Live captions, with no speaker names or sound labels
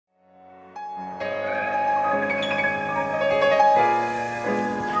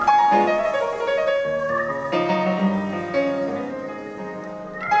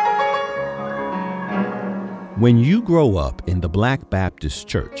When you grow up in the Black Baptist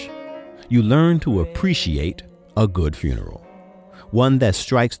Church, you learn to appreciate a good funeral, one that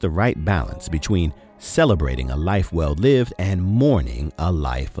strikes the right balance between celebrating a life well lived and mourning a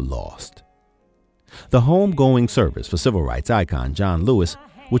life lost. The homegoing service for civil rights icon John Lewis,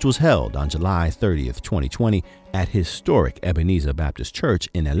 which was held on July 30th, 2020 at historic Ebenezer Baptist Church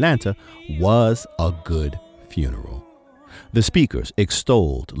in Atlanta, was a good funeral. The speakers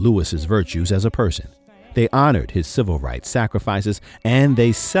extolled Lewis's virtues as a person. They honored his civil rights sacrifices, and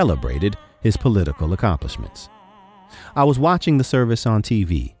they celebrated his political accomplishments. I was watching the service on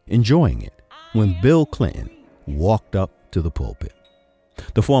TV, enjoying it, when Bill Clinton walked up to the pulpit.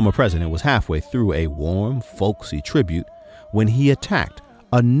 The former president was halfway through a warm, folksy tribute when he attacked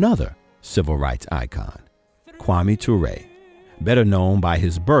another civil rights icon, Kwame Ture, better known by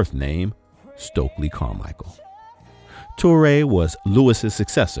his birth name, Stokely Carmichael. Ture was Lewis's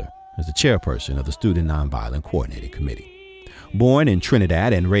successor as the chairperson of the Student Nonviolent Coordinating Committee. Born in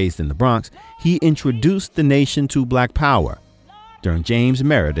Trinidad and raised in the Bronx, he introduced the nation to Black Power during James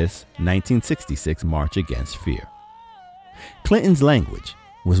Meredith's 1966 March Against Fear. Clinton's language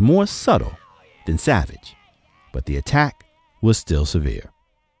was more subtle than savage, but the attack was still severe.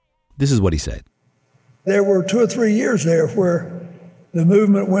 This is what he said. There were 2 or 3 years there where the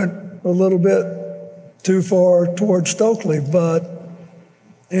movement went a little bit too far towards Stokely, but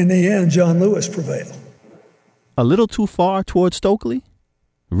in the end, John Lewis prevailed. A little too far towards Stokely?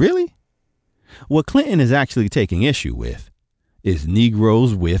 Really? What Clinton is actually taking issue with is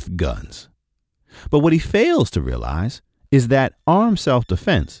Negroes with guns. But what he fails to realize is that armed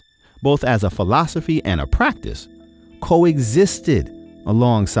self-defense, both as a philosophy and a practice, coexisted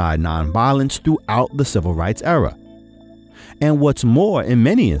alongside nonviolence throughout the civil rights era. And what's more, in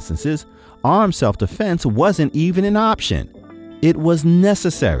many instances, armed self-defense wasn't even an option. It was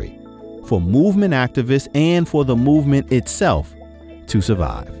necessary for movement activists and for the movement itself to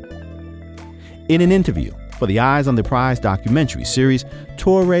survive. In an interview for the Eyes on the Prize documentary series,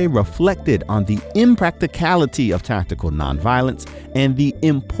 Ture reflected on the impracticality of tactical nonviolence and the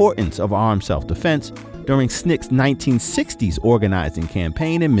importance of armed self-defense during SNCC's 1960s organizing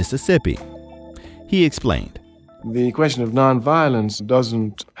campaign in Mississippi. He explained, "The question of nonviolence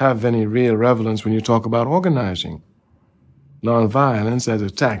doesn't have any real relevance when you talk about organizing. Nonviolence as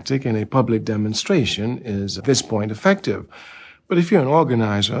a tactic in a public demonstration is at this point effective. But if you're an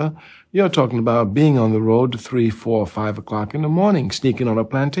organizer, you're talking about being on the road 3, 4, 5 o'clock in the morning, sneaking on a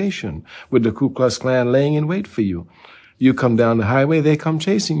plantation with the Ku Klux Klan laying in wait for you. You come down the highway, they come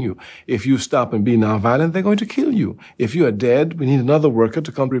chasing you. If you stop and be nonviolent, they're going to kill you. If you are dead, we need another worker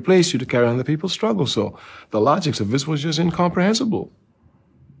to come replace you to carry on the people's struggle." So the logics of this was just incomprehensible.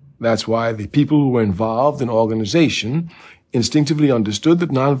 That's why the people who were involved in organization instinctively understood that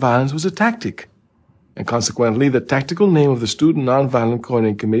nonviolence was a tactic. And consequently, the tactical name of the Student Nonviolent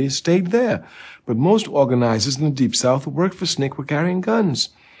Coordinating Committee stayed there. But most organizers in the Deep South who worked for SNCC were carrying guns.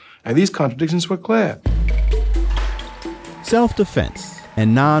 And these contradictions were clear. Self-defense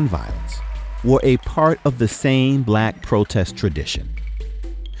and nonviolence were a part of the same Black protest tradition.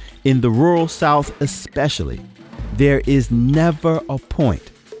 In the rural South especially, there is never a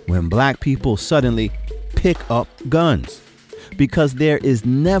point when Black people suddenly pick up guns, because there is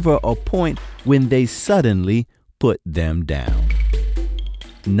never a point when they suddenly put them down.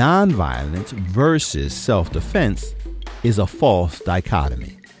 Nonviolence versus self-defense is a false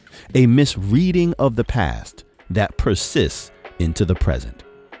dichotomy, a misreading of the past that persists into the present.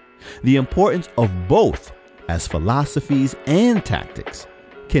 The importance of both as philosophies and tactics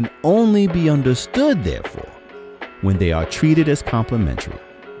can only be understood, therefore, when they are treated as complementary,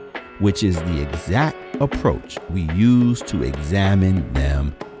 which is the exact approach we use to examine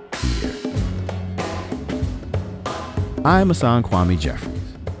them here. I'm Hassan Kwame Jeffries,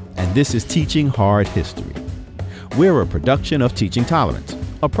 and this is Teaching Hard History. We're a production of Teaching Tolerance,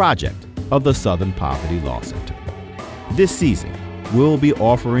 a project of the Southern Poverty Law Center. This season, we'll be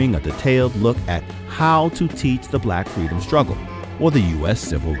offering a detailed look at how to teach the Black freedom struggle, or the U.S.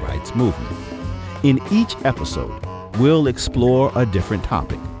 Civil Rights Movement. In each episode, we'll explore a different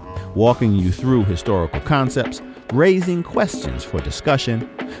topic, walking you through historical concepts, raising questions for discussion,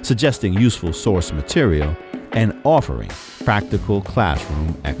 suggesting useful source material, and offering practical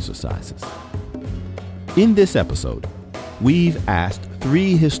classroom exercises. In this episode, we've asked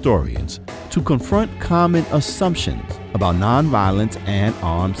 3 historians to confront common assumptions about nonviolence and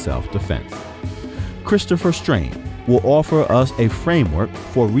armed self-defense. Christopher Strain will offer us a framework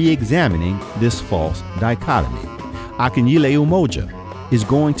for re-examining this false dichotomy. Akinyele Umoja is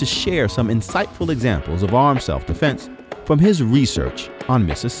going to share some insightful examples of armed self-defense from his research on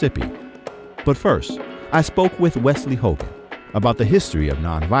Mississippi. But first, I spoke with Wesley Hogan about the history of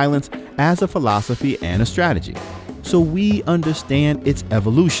nonviolence as a philosophy and a strategy, so we understand its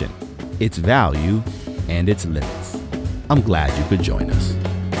evolution, its value, and its limits. I'm glad you could join us.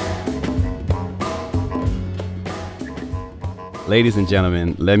 Ladies and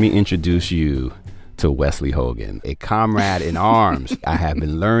gentlemen, let me introduce you to Wesley Hogan, a comrade in arms. I have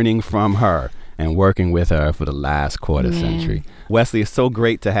been learning from her and working with her for the last quarter century. Wesley, it's so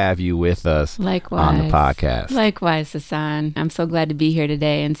great to have you with us on the podcast. Likewise, Hassan. I'm so glad to be here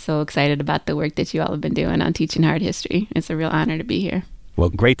today and so excited about the work that you all have been doing on teaching hard history. It's a real honor to be here. Well,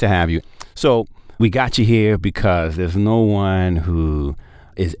 great to have you. So we got you here because there's no one who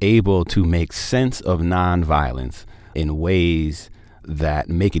is able to make sense of nonviolence in ways that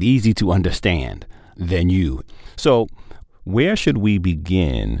make it easy to understand than you. So where should we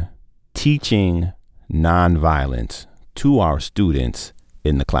begin teaching nonviolence to our students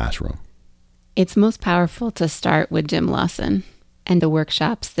in the classroom? It's most powerful to start with Jim Lawson and the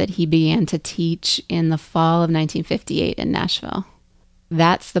workshops that he began to teach in the fall of 1958 in Nashville.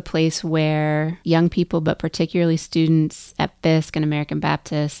 That's the place where young people, but particularly students at Fisk and American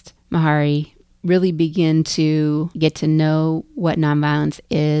Baptist, Meharry, really begin to get to know what nonviolence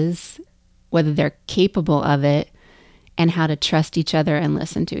is, whether they're capable of it, and how to trust each other and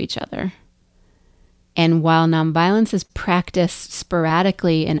listen to each other. And while nonviolence is practiced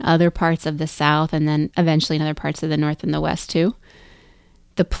sporadically in other parts of the South and then eventually in other parts of the North and the West too,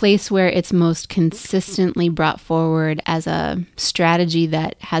 the place where it's most consistently brought forward as a strategy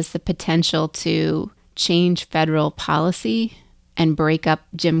that has the potential to change federal policy and break up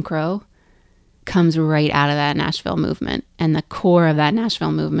Jim Crow comes right out of that Nashville movement. And the core of that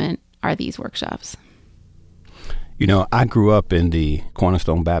Nashville movement are these workshops. You know, I grew up in the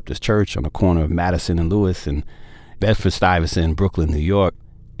Cornerstone Baptist Church on the corner of Madison and Lewis in Bedford-Stuyvesant, Brooklyn, New York.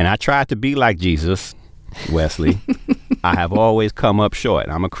 And I tried to be like Jesus, Wesley. I have always come up short.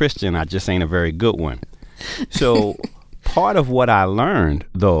 I'm a Christian. I just ain't a very good one. So part of what I learned,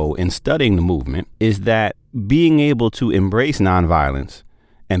 though, in studying the movement is that being able to embrace nonviolence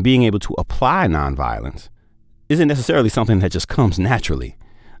and being able to apply nonviolence isn't necessarily something that just comes naturally.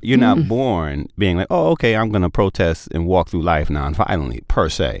 You're not born being like, oh, okay, I'm going to protest and walk through life nonviolently, per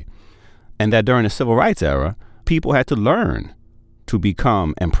se. And that during the civil rights era, people had to learn to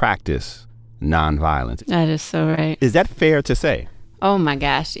become and practice nonviolence. That is so right. Is that fair to say? Oh my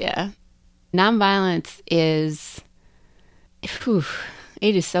gosh, yeah. Nonviolence is,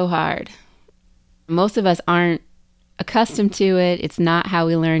 it is so hard. Most of us aren't accustomed to it. It's not how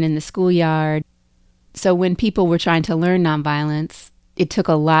we learn in the schoolyard. So when people were trying to learn nonviolence, it took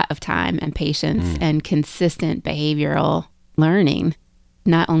a lot of time and patience and consistent behavioral learning.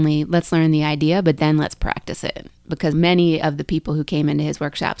 Not only let's learn the idea, but then let's practice it. Because many of the people who came into his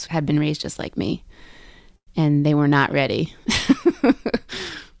workshops had been raised just like me, and they were not ready.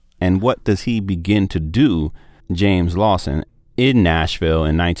 And what does he begin to do, James Lawson, in Nashville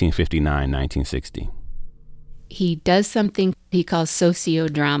in 1959, 1960? He does something he calls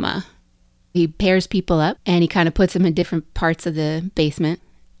sociodrama. He pairs people up and he kind of puts them in different parts of the basement.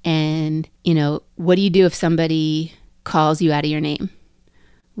 And, you know, what do you do if somebody calls you out of your name?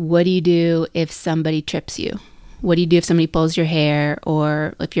 What do you do if somebody trips you? What do you do if somebody pulls your hair,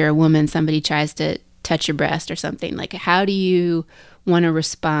 or if you're a woman, somebody tries to touch your breast or something? Like, how do you want to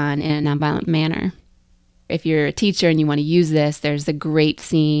respond in a nonviolent manner? If you're a teacher and you want to use this, there's a great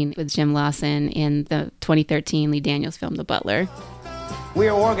scene with Jim Lawson in the 2013 Lee Daniels film, The Butler. We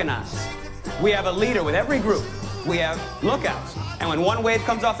are organized. We have a leader with every group. We have lookouts. And when one wave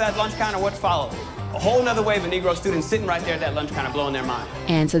comes off that lunch counter, what follows? A whole nother wave of Negro students sitting right there at that lunch counter blowing their mind.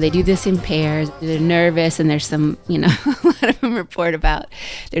 And so they do this in pairs. They're nervous, and there's some, a lot of them report about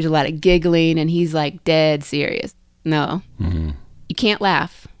there's a lot of giggling, and he's like dead serious. No. You can't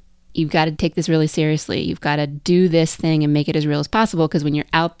laugh. You've got to take this really seriously. You've got to do this thing and make it as real as possible, because when you're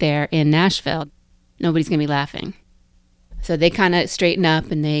out there in Nashville, nobody's going to be laughing. So they kind of straighten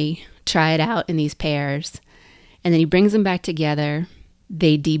up and they try it out in these pairs. And then he brings them back together.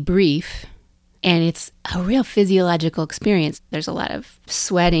 They debrief. And it's a real physiological experience. There's a lot of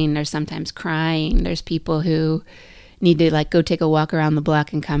sweating. There's sometimes crying. There's people who need to go take a walk around the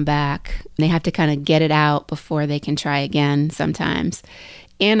block and come back. They have to kind of get it out before they can try again sometimes.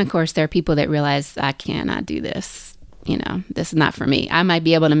 And of course, there are people that realize, I cannot do this. This is not for me. I might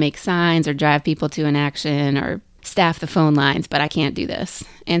be able to make signs or drive people to an action or staff the phone lines, but I can't do this.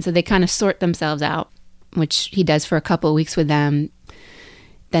 And so they kind of sort themselves out, which he does for a couple of weeks with them.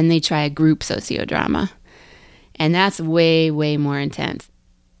 Then they try a group sociodrama. And that's way, way more intense.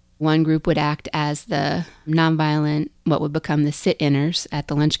 One group would act as the nonviolent, what would become the sit-inners at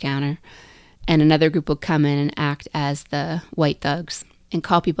the lunch counter. and another group would come in and act as the white thugs and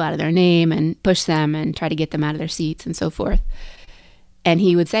call people out of their name and push them and try to get them out of their seats and so forth. And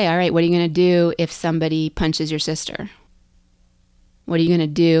he would say, all right, what are you going to do if somebody punches your sister? What are you going to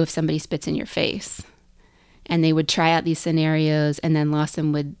do if somebody spits in your face? And they would try out these scenarios, and then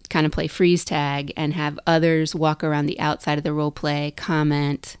Lawson would kind of play freeze tag and have others walk around the outside of the role play,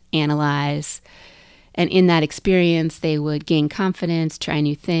 comment, analyze. And in that experience, they would gain confidence, try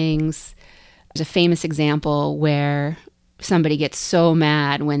new things. There's a famous example where somebody gets so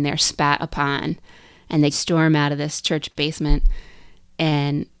mad when they're spat upon, and they storm out of this church basement,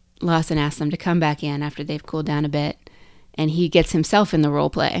 and Lawson asks them to come back in after they've cooled down a bit, and he gets himself in the role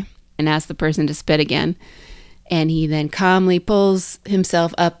play and asks the person to spit again. And he then calmly pulls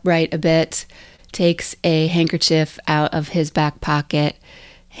himself upright a bit, takes a handkerchief out of his back pocket,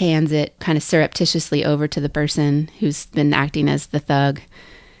 hands it kind of surreptitiously over to the person who's been acting as the thug.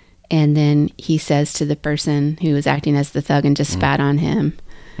 And then he says to the person who was acting as the thug and just spat on him,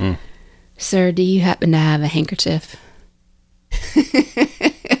 "Sir, do you happen to have a handkerchief?"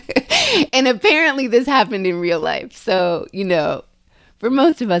 And apparently this happened in real life. So, for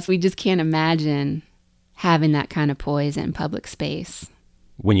most of us, we just can't imagine having that kind of poise in public space.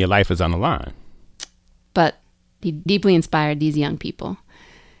 When your life is on the line. But he deeply inspired these young people.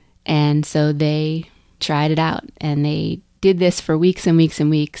 And so they tried it out, and they did this for weeks and weeks and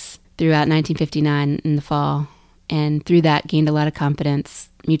weeks throughout 1959 in the fall. And through that gained a lot of confidence,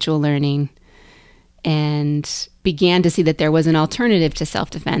 mutual learning, and began to see that there was an alternative to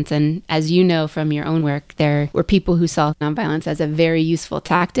self-defense. And as you know from your own work, there were people who saw nonviolence as a very useful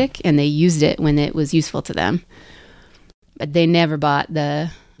tactic, and they used it when it was useful to them. But they never bought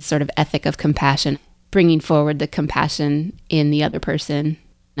the sort of ethic of compassion, bringing forward the compassion in the other person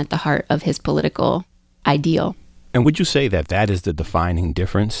at the heart of his political ideal. And would you say that that is the defining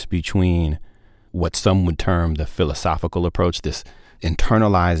difference between what some would term the philosophical approach, this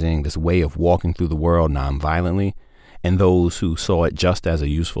internalizing, this way of walking through the world nonviolently, and those who saw it just as a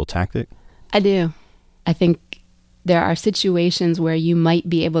useful tactic? I do. I think there are situations where you might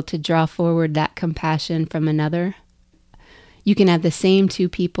be able to draw forward that compassion from another. You can have the same two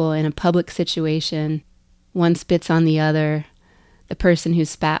people in a public situation. One spits on the other. The person who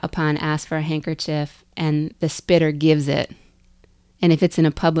spat upon asks for a handkerchief, and the spitter gives it. And if it's in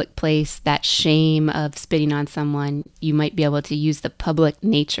a public place, that shame of spitting on someone, you might be able to use the public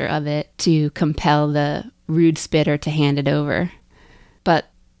nature of it to compel the rude spitter to hand it over. But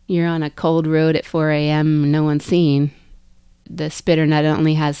you're on a cold road at 4 a.m., no one's seen. The spitter not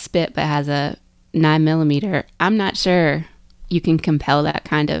only has spit, but has a 9mm. I'm not sure you can compel that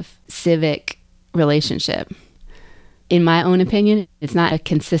kind of civic relationship. In my own opinion, it's not a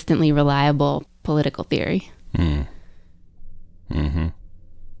consistently reliable political theory. Mm-hmm.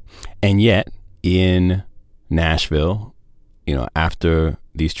 And yet, in Nashville, after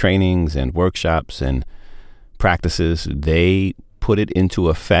these trainings and workshops and practices, they put it into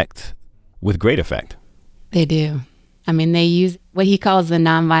effect with great effect. They do. I mean, they use what he calls the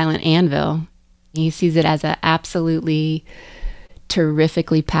nonviolent anvil. He sees it as an absolutely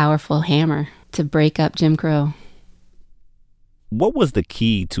terrifically powerful hammer to break up Jim Crow. What was the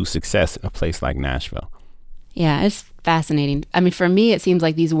key to success in a place like Nashville? Yeah, it's fascinating. I mean, for me, it seems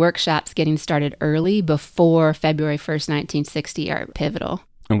like these workshops getting started early before February 1st, 1960 are pivotal.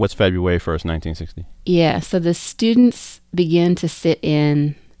 And what's February 1st, 1960? Yeah, so the students begin to sit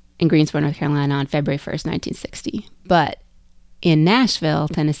in Greensboro, North Carolina on February 1st, 1960. But in Nashville,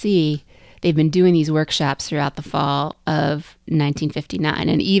 Tennessee, they've been doing these workshops throughout the fall of 1959,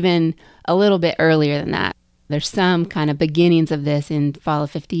 and even a little bit earlier than that. There's some kind of beginnings of this in fall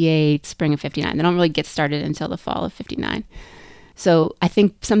of 58, spring of 59. They don't really get started until the fall of 59. So I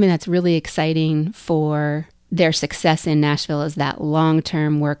think something that's really exciting for their success in Nashville is that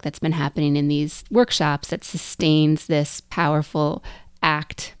long-term work that's been happening in these workshops that sustains this powerful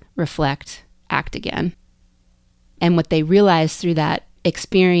act, reflect, act again. And what they realize through that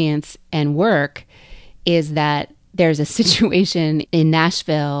experience and work is that there's a situation in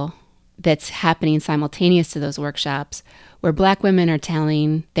Nashville that's happening simultaneous to those workshops where Black women are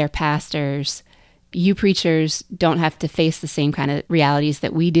telling their pastors, you preachers don't have to face the same kind of realities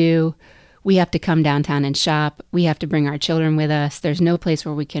that we do. We have to come downtown and shop. We have to bring our children with us. There's no place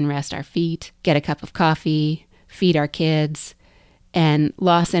where we can rest our feet, get a cup of coffee, feed our kids. And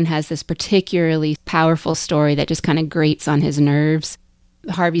Lawson has this particularly powerful story that just kind of grates on his nerves.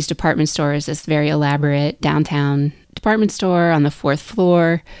 Harvey's department store is this very elaborate downtown department store on the 4th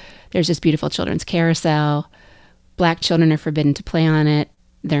floor. There's this beautiful children's carousel. Black children are forbidden to play on it.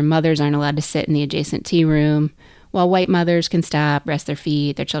 Their mothers aren't allowed to sit in the adjacent tea room. while white mothers can stop, rest their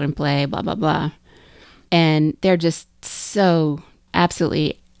feet, their children play, blah, blah, blah. And they're just so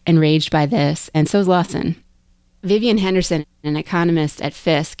absolutely enraged by this, and so is Lawson. Vivian Henderson, an economist at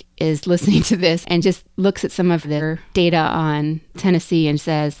Fisk, is listening to this and just looks at some of their data on Tennessee and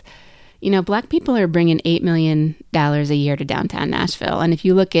says, Black people are bringing $8 million a year to downtown Nashville. And if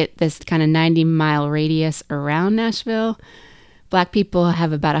you look at this kind of 90-mile radius around Nashville, Black people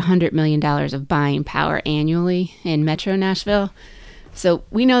have about $100 million of buying power annually in Metro Nashville. So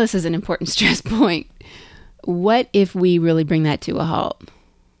we know this is an important stress point. What if we really bring that to a halt?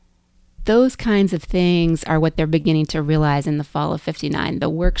 Those kinds of things are what they're beginning to realize in the fall of '59. The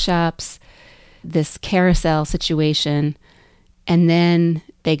workshops, this carousel situation, and then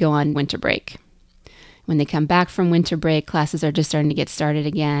they go on winter break. When they come back from winter break, classes are just starting to get started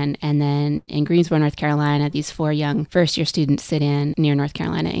again. And then in Greensboro, North Carolina, these 4 young first-year students sit in near North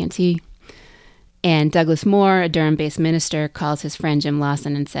Carolina A&T. And Douglas Moore, a Durham-based minister, calls his friend Jim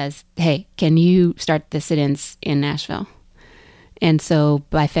Lawson and says, hey, can you start the sit-ins in Nashville? And so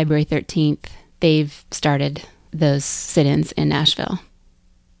by February 13th, they've started those sit-ins in Nashville.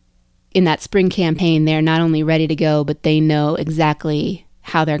 In that spring campaign, they're not only ready to go, but they know exactly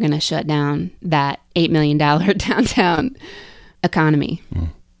how they're going to shut down that $8 million downtown economy.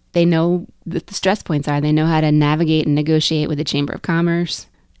 They know what the stress points are. They know how to navigate and negotiate with the Chamber of Commerce.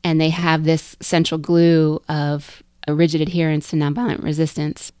 And they have this central glue of a rigid adherence to nonviolent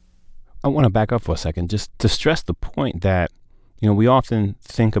resistance. I want to back up for a second, just to stress the point that, we often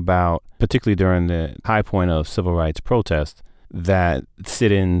think about, particularly during the high point of civil rights protests, that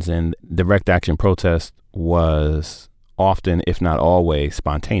sit-ins and direct action protest was often, if not always,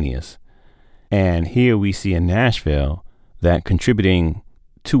 spontaneous. And here we see in Nashville that contributing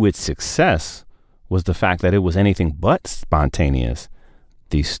to its success was the fact that it was anything but spontaneous.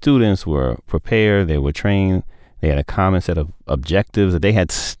 These students were prepared, they were trained, they had a common set of objectives, that they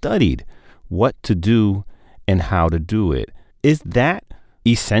had studied what to do and how to do it. Is that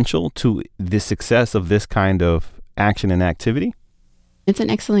essential to the success of this kind of action and activity? It's an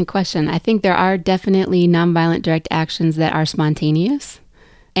excellent question. I think there are definitely nonviolent direct actions that are spontaneous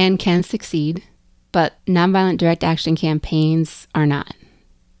and can succeed, but nonviolent direct action campaigns are not.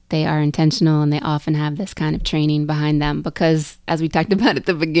 They are intentional, and they often have this kind of training behind them because, as we talked about at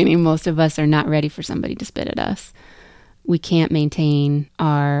the beginning, most of us are not ready for somebody to spit at us. We can't maintain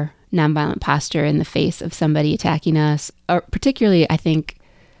our nonviolent posture in the face of somebody attacking us, or particularly, I think,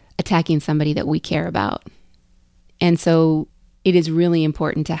 attacking somebody that we care about. And so it is really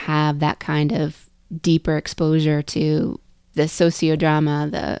important to have that kind of deeper exposure to the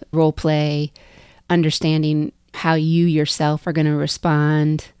sociodrama, the role play, understanding how you yourself are going to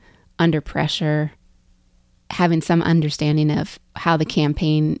respond under pressure, having some understanding of how the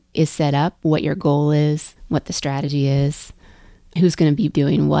campaign is set up, what your goal is, what the strategy is, who's going to be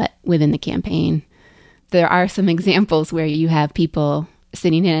doing what within the campaign. There are some examples where you have people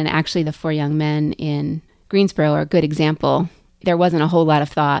sitting in, and actually the 4 young men in Greensboro are a good example. There wasn't a whole lot of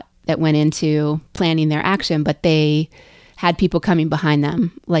thought that went into planning their action, but they had people coming behind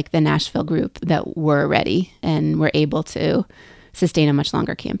them, like the Nashville group, that were ready and were able to sustain a much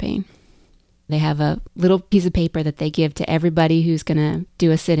longer campaign. They have a little piece of paper that they give to everybody who's going to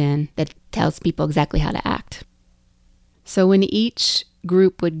do a sit-in that tells people exactly how to act. So when each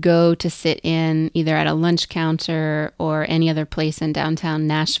group would go to sit in either at a lunch counter or any other place in downtown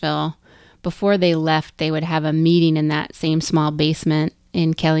Nashville, before they left, they would have a meeting in that same small basement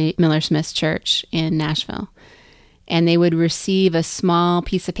in Kelly Miller Smith's church in Nashville. And they would receive a small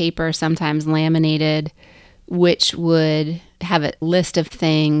piece of paper, sometimes laminated, which would have a list of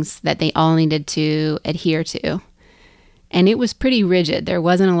things that they all needed to adhere to. And it was pretty rigid. There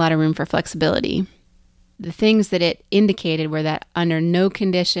wasn't a lot of room for flexibility. The things that it indicated were that under no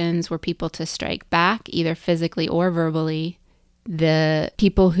conditions were people to strike back, either physically or verbally. The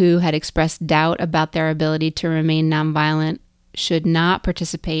people who had expressed doubt about their ability to remain nonviolent should not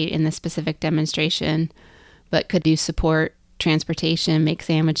participate in the specific demonstration, but could do support, transportation, make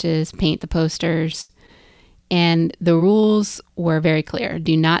sandwiches, paint the posters. And the rules were very clear.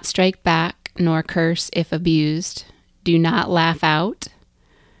 Do not strike back nor curse if abused. Do not laugh out.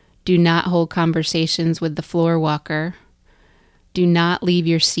 Do not hold conversations with the floor walker. Do not leave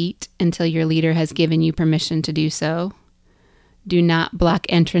your seat until your leader has given you permission to do so. Do not block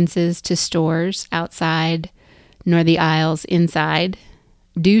entrances to stores outside, nor the aisles inside.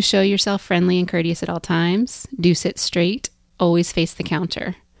 Do show yourself friendly and courteous at all times. Do sit straight. Always face the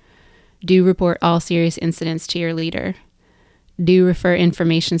counter. Do report all serious incidents to your leader. Do refer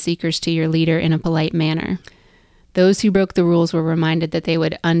information seekers to your leader in a polite manner. Those who broke the rules were reminded that they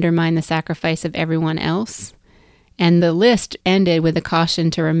would undermine the sacrifice of everyone else, And the list ended with a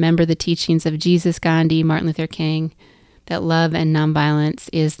caution to remember the teachings of Jesus, Gandhi, Martin Luther King, that love and nonviolence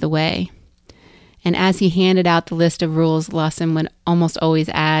is the way. And as he handed out the list of rules, Lawson would almost always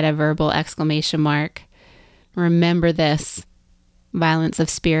add a verbal exclamation mark. Remember this, violence of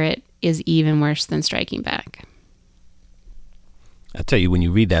spirit is even worse than striking back. I tell you, when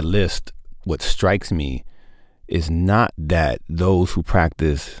you read that list, what strikes me is not that those who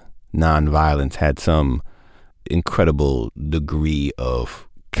practice nonviolence had some incredible degree of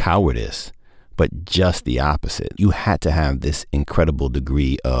cowardice, but just the opposite. You had to have this incredible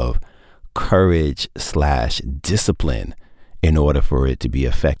degree of courage/discipline in order for it to be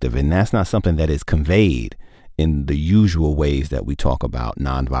effective. And that's not something that is conveyed in the usual ways that we talk about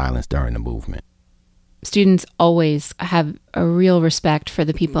nonviolence during the movement. Students always have a real respect for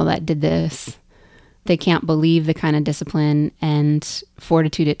the people that did this. They can't believe the kind of discipline and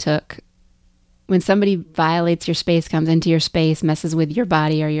fortitude it took. When somebody violates your space, comes into your space, messes with your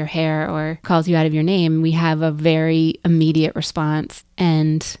body or your hair, or calls you out of your name, we have a very immediate response.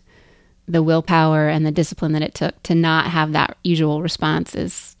 And the willpower and the discipline that it took to not have that usual response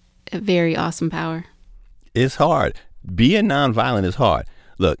is a very awesome power. It's hard. Being nonviolent is hard.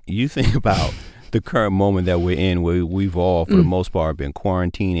 Look, you think about the current moment that we're in, where we've all, for the most part, been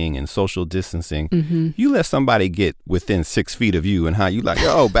quarantining and social distancing. Mm-hmm. You let somebody get within 6 feet of you and how you like,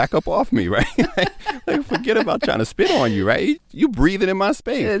 oh, back up off me, right? like, forget about trying to spit on you, right? You breathing in my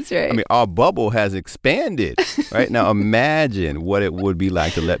space. That's right. I mean, our bubble has expanded, right? Now imagine what it would be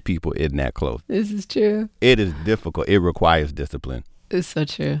like to let people in that close. This is true. It is difficult. It requires discipline. It's so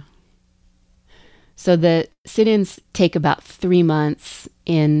true. So the sit-ins take about 3 months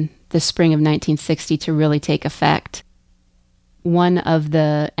in the spring of 1960 to really take effect. One of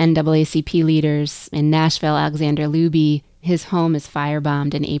the NAACP leaders in Nashville, Alexander Luby, his home is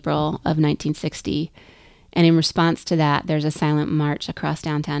firebombed in April of 1960. And in response to that, there's a silent march across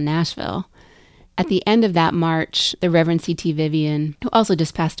downtown Nashville. At the end of that march, the Reverend C.T. Vivian, who also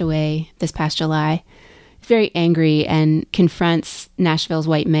just passed away this past July, is very angry and confronts Nashville's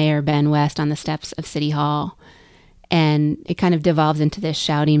white mayor, Ben West, on the steps of City Hall. And it kind of devolves into this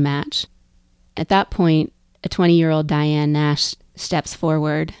shouting match. At that point, a 20-year-old Diane Nash steps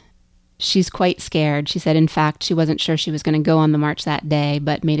forward. She's quite scared. She said, in fact, she wasn't sure she was going to go on the march that day,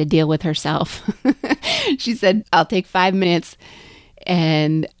 but made a deal with herself. She said, I'll take 5 minutes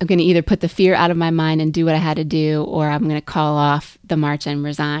and I'm going to either put the fear out of my mind and do what I had to do, or I'm going to call off the march and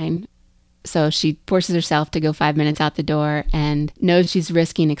resign. So she forces herself to go 5 minutes out the door and knows she's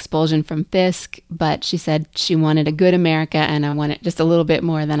risking expulsion from Fisk, but she said she wanted a good America and I wanted just a little bit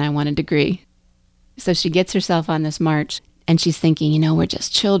more than I want a degree. So she gets herself on this march and she's thinking, we're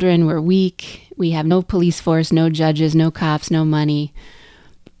just children, we're weak, we have no police force, no judges, no cops, no money.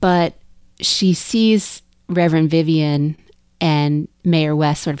 But she sees Reverend Vivian and Mayor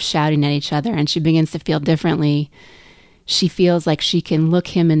West sort of shouting at each other, and she begins to feel differently. She feels like she can look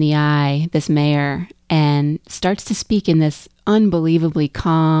him in the eye, this mayor, and starts to speak in this unbelievably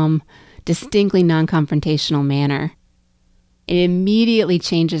calm, distinctly non-confrontational manner. It immediately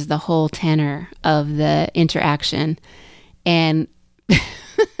changes the whole tenor of the interaction. And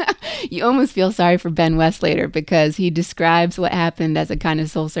you almost feel sorry for Ben West later, because he describes what happened as a kind of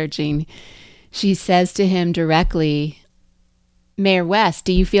soul-searching. She says to him directly, Mayor West,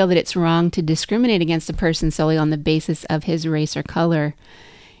 do you feel that it's wrong to discriminate against a person solely on the basis of his race or color?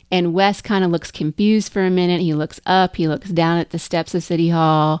 And West kind of looks confused for a minute. He looks up, he looks down at the steps of City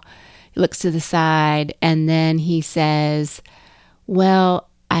Hall, he looks to the side, and then he says, well,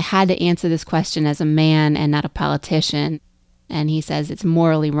 I had to answer this question as a man and not a politician. And he says it's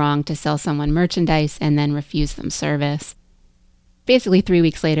morally wrong to sell someone merchandise and then refuse them service. Basically, 3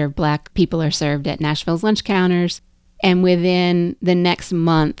 weeks later, Black people are served at Nashville's lunch counters. And within the next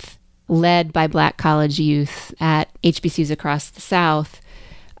month, led by Black college youth at HBCUs across the South,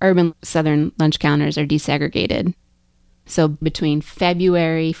 urban Southern lunch counters are desegregated. So between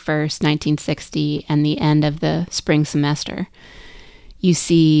February 1st, 1960 and the end of the spring semester, you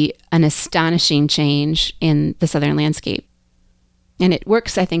see an astonishing change in the Southern landscape. And it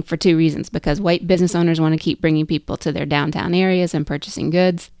works, I think, for two reasons, because white business owners want to keep bringing people to their downtown areas and purchasing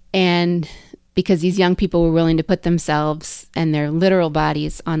goods, and because these young people were willing to put themselves and their literal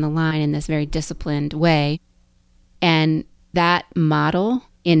bodies on the line in this very disciplined way. And that model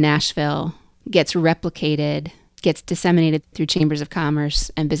in Nashville gets replicated, gets disseminated through chambers of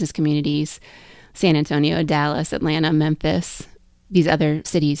commerce and business communities, San Antonio, Dallas, Atlanta, Memphis. These other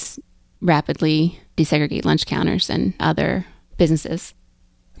cities rapidly desegregate lunch counters and other businesses.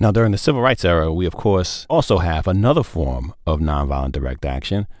 Now, during the Civil Rights era, we, of course, also have another form of nonviolent direct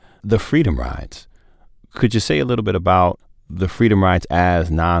action, the Freedom Rides. could you say a little bit about the freedom rides as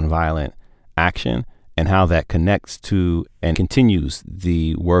nonviolent action and how that connects to and continues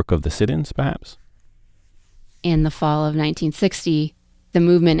the work of the sit-ins, perhaps? In the fall of 1960, the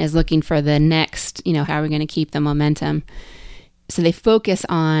movement is looking for the next, how are we going to keep the momentum? So they focus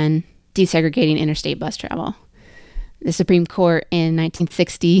on desegregating interstate bus travel. The Supreme Court in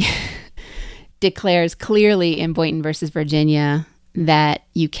 1960 declares clearly in Boynton versus Virginia that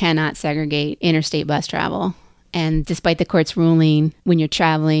you cannot segregate interstate bus travel. And despite the court's ruling, when you're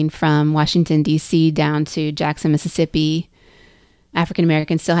traveling from Washington, D.C. down to Jackson, Mississippi, African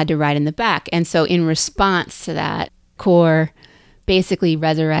Americans still had to ride in the back. And so in response to that, CORE basically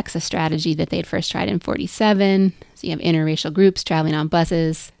resurrects a strategy that they had first tried in 1947. So you have interracial groups traveling on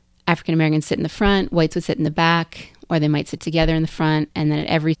buses. African Americans sit in the front, whites would sit in the back, or they might sit together in the front. And then at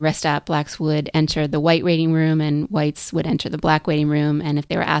every rest stop, blacks would enter the white waiting room and whites would enter the black waiting room. And if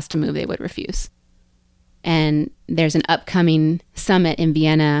they were asked to move, they would refuse. And there's an upcoming summit in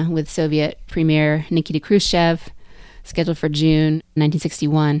Vienna with Soviet Premier Nikita Khrushchev, scheduled for June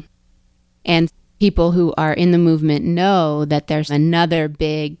 1961. And people who are in the movement know that there's another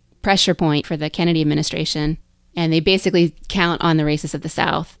big pressure point for the Kennedy administration. And they basically count on the racists of the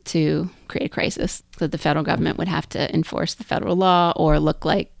South to create a crisis. So the federal government would have to enforce the federal law or look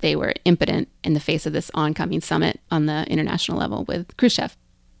like they were impotent in the face of this oncoming summit on the international level with Khrushchev.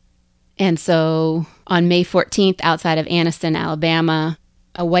 And so on May 14th, outside of Anniston, Alabama,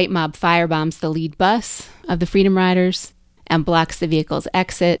 a white mob firebombs the lead bus of the Freedom Riders and blocks the vehicle's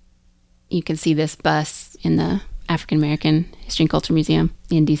exit. You can see this bus in the African American History and Culture Museum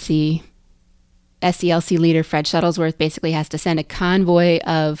in D.C. SCLC leader Fred Shuttlesworth basically has to send a convoy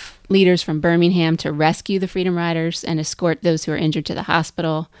of leaders from Birmingham to rescue the Freedom Riders and escort those who are injured to the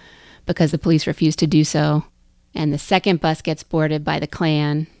hospital because the police refused to do so. And the second bus gets boarded by the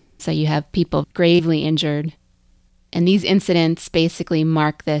Klan. So you have people gravely injured. And these incidents basically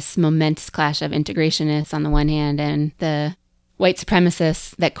mark this momentous clash of integrationists on the one hand and the white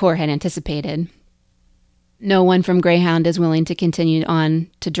supremacists that CORE had anticipated. No one from Greyhound is willing to continue on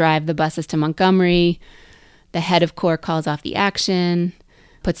to drive the buses to Montgomery. The head of CORE calls off the action,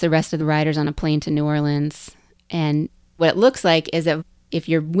 puts the rest of the riders on a plane to New Orleans. And what it looks like is that if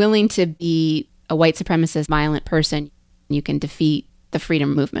you're willing to be a white supremacist, violent person, you can defeat the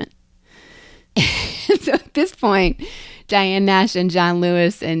freedom movement. So at this point, Diane Nash and John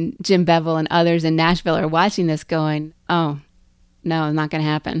Lewis and Jim Bevel and others in Nashville are watching this going, oh, no, it's not going to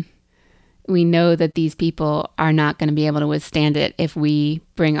happen. We know that these people are not going to be able to withstand it if we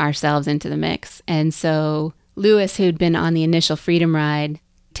bring ourselves into the mix. And so Lewis, who'd been on the initial freedom ride,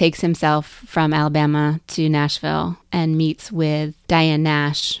 takes himself from Alabama to Nashville and meets with Diane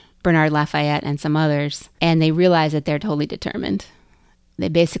Nash, Bernard Lafayette, and some others. And they realize that they're totally determined. They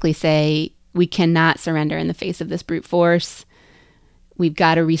basically say, we cannot surrender in the face of this brute force. We've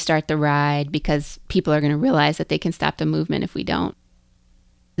got to restart the ride because people are going to realize that they can stop the movement if we don't.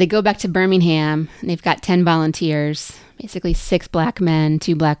 They go back to Birmingham, and they've got 10 volunteers, basically 6 black men,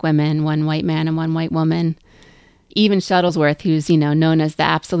 2 black women, 1 white man, and 1 white woman. Even Shuttlesworth, who's, known as the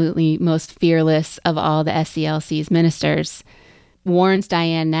absolutely most fearless of all the SCLC's ministers, warns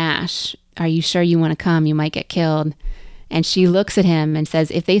Diane Nash, are you sure you want to come? You might get killed. And she looks at him and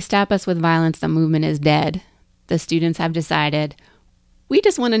says, if they stop us with violence, the movement is dead. The students have decided, we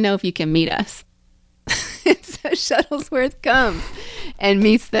just want to know if you can meet us. So Shuttlesworth comes and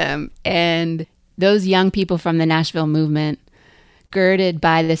meets them. And those young people from the Nashville movement, girded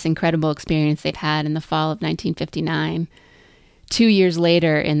by this incredible experience they've had in the fall of 1959, 2 years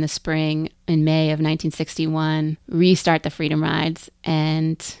later in the spring, in May of 1961, restart the Freedom Rides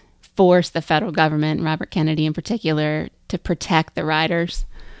and force the federal government, Robert Kennedy in particular, to protect the riders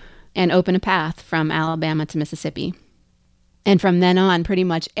and open a path from Alabama to Mississippi. And from then on, pretty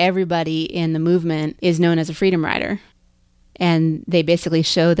much everybody in the movement is known as a Freedom Rider. And they basically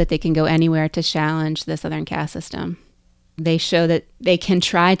show that they can go anywhere to challenge the Southern caste system. They show that they can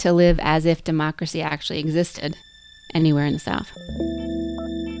try to live as if democracy actually existed anywhere in the South.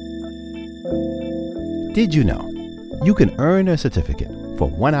 Did you know you can earn a certificate for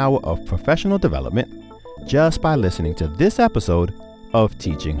 1 hour of professional development just by listening to this episode of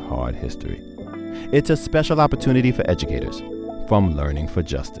Teaching Hard History? It's a special opportunity for educators from Learning for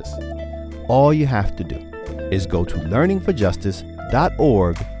Justice. All you have to do is go to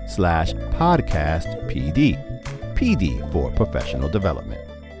learningforjustice.org/podcastpd. PD for professional development.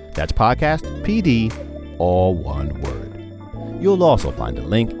 That's podcast PD, all one word. You'll also find a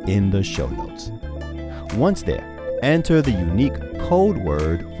link in the show notes. Once there, enter the unique code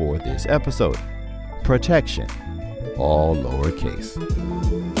word for this episode: protection, all lowercase.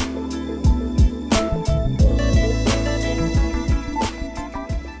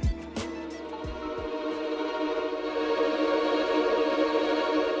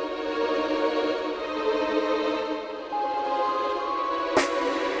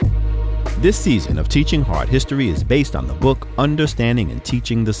 This season of Teaching Hard History is based on the book Understanding and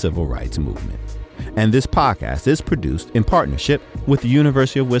Teaching the Civil Rights Movement. And this podcast is produced in partnership with the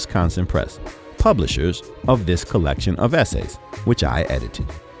University of Wisconsin Press, publishers of this collection of essays, which I edited.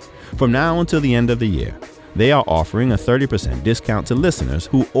 From now until the end of the year, they are offering a 30% discount to listeners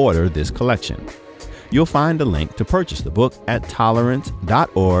who order this collection. You'll find a link to purchase the book at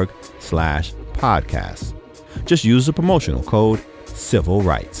tolerance.org/podcast. Just use the promotional code Civil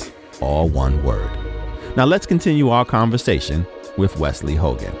Rights, all one word. Now let's continue our conversation with Wesley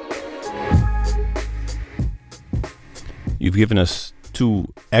Hogan. You've given us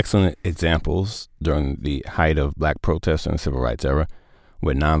two excellent examples during the height of Black protests in the Civil Rights era,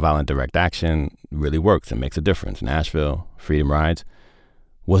 where nonviolent direct action really works and makes a difference. Nashville, Freedom Rides.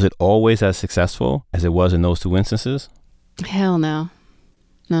 Was it always as successful as it was in those two instances? Hell no.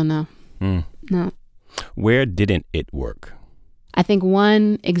 No. Where didn't it work? I think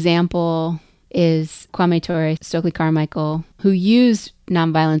one example is Kwame Ture, Stokely Carmichael, who used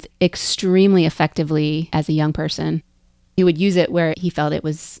nonviolence extremely effectively as a young person. He would use it where he felt it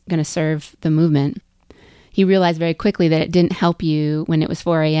was going to serve the movement. He realized very quickly that it didn't help you when it was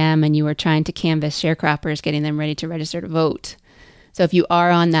 4 a.m. and you were trying to canvass sharecroppers, getting them ready to register to vote. So if you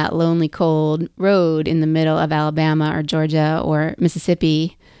are on that lonely, cold road in the middle of Alabama or Georgia or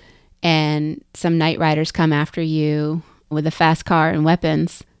Mississippi, and some night riders come after you with a fast car and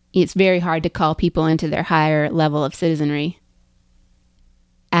weapons, it's very hard to call people into their higher level of citizenry.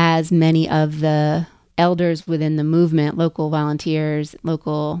 As many of the elders within the movement, local volunteers,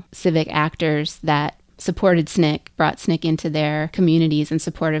 local civic actors that supported SNCC, brought SNCC into their communities and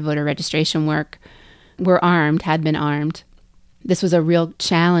supported voter registration work, were armed, had been armed. This was a real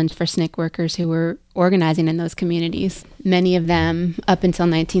challenge for SNCC workers who were organizing in those communities. Many of them, up until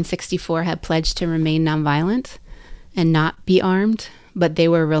 1964, had pledged to remain nonviolent and not be armed, but they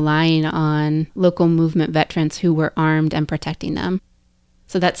were relying on local movement veterans who were armed and protecting them.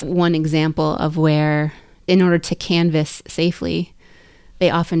 So that's one example of where, in order to canvass safely, they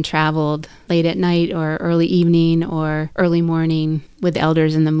often traveled late at night or early evening or early morning with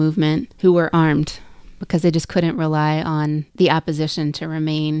elders in the movement who were armed, because they just couldn't rely on the opposition to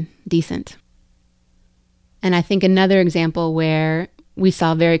remain decent. And I think another example where we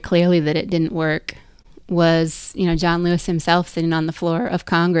saw very clearly that it didn't work was, John Lewis himself sitting on the floor of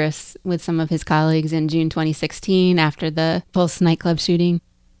Congress with some of his colleagues in June 2016 after the Pulse nightclub shooting.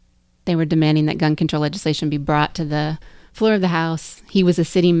 They were demanding that gun control legislation be brought to the floor of the House. He was a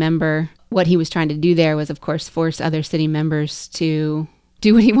sitting member. What he was trying to do there was, of course, force other sitting members to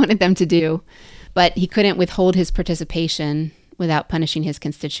do what he wanted them to do. But he couldn't withhold his participation without punishing his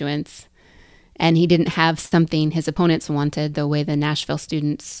constituents. And he didn't have something his opponents wanted, the way the Nashville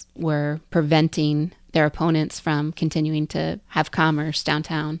students were preventing their opponents from continuing to have commerce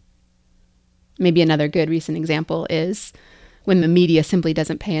downtown. Maybe another good recent example is when the media simply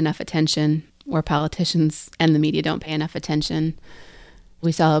doesn't pay enough attention, or politicians and the media don't pay enough attention.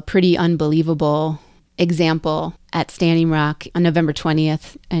 We saw a pretty unbelievable example at Standing Rock on November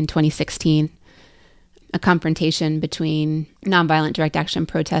 20th in 2016. A confrontation between nonviolent direct action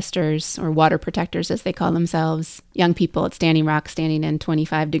protesters, or water protectors as they call themselves, young people at Standing Rock standing in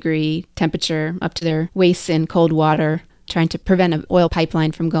 25-degree temperature up to their waists in cold water, trying to prevent an oil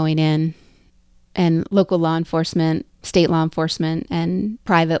pipeline from going in. And local law enforcement, state law enforcement, and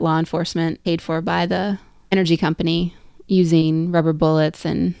private law enforcement paid for by the energy company using rubber bullets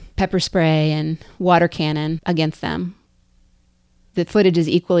and pepper spray and water cannon against them. The footage is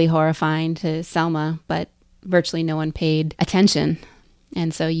equally horrifying to Selma, but virtually no one paid attention.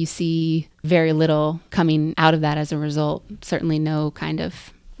 And so you see very little coming out of that as a result, certainly no kind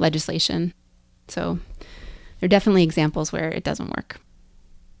of legislation. So there are definitely examples where it doesn't work.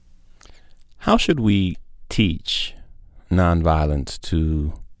 How should we teach nonviolence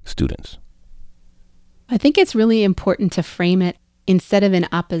to students? I think it's really important to frame it, instead of in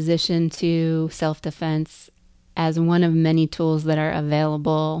opposition to self-defense, as one of many tools that are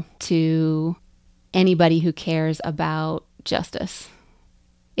available to anybody who cares about justice.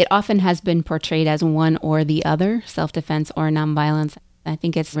 It often has been portrayed as one or the other, self-defense or nonviolence. I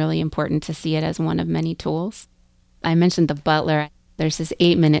think it's really important to see it as one of many tools. I mentioned The Butler. There's this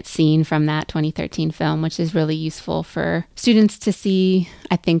 8-minute scene from that 2013 film, which is really useful for students to see.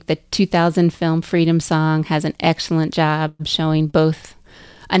 I think the 2000 film Freedom Song has an excellent job showing both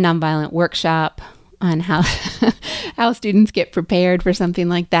a nonviolent workshop on how students get prepared for something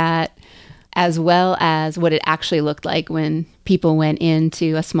like that, as well as what it actually looked like when people went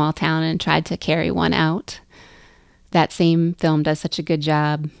into a small town and tried to carry one out. That same film does such a good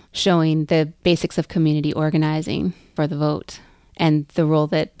job showing the basics of community organizing for the vote. and the role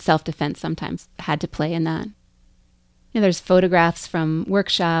that self-defense sometimes had to play in that. There's photographs from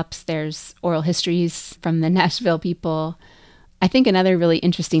workshops, there's oral histories from the Nashville people. I think another really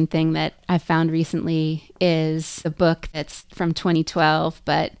interesting thing that I found recently is a book that's from 2012,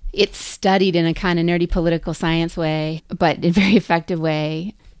 but it's studied in a kind of nerdy political science way, but in a very effective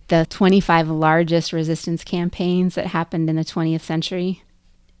way. The 25 largest resistance campaigns that happened in the 20th century.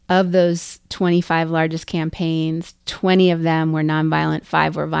 Of those 25 largest campaigns, 20 of them were nonviolent,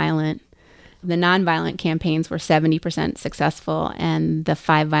 5 were violent. The nonviolent campaigns were 70% successful, and the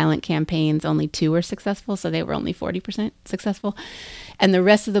 5 violent campaigns, only 2 were successful, so they were only 40% successful. And the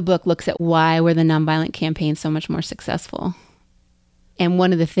rest of the book looks at why were the nonviolent campaigns so much more successful. And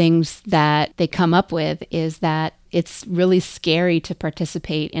one of the things that they come up with is that it's really scary to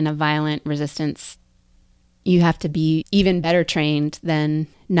participate in a violent resistance. You have to be even better trained than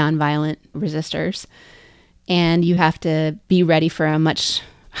nonviolent resistors, and you have to be ready for a much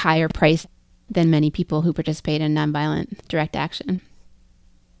higher price than many people who participate in nonviolent direct action.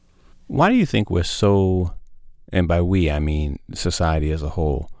 Why do you think we're so, and by we I mean society as a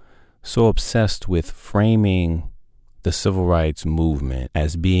whole, so obsessed with framing the civil rights movement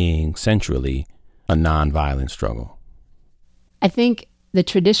as being centrally a nonviolent struggle? I think the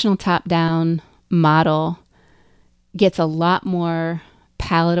traditional top-down model gets a lot more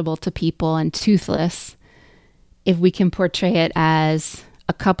palatable to people and toothless if we can portray it as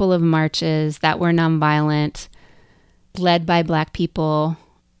a couple of marches that were nonviolent, led by Black people,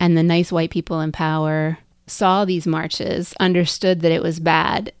 and the nice white people in power saw these marches, understood that it was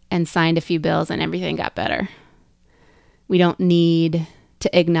bad, and signed a few bills, and everything got better. We don't need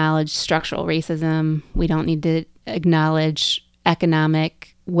to acknowledge structural racism. We don't need to acknowledge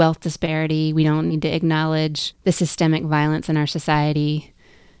economic wealth disparity. We don't need to acknowledge the systemic violence in our society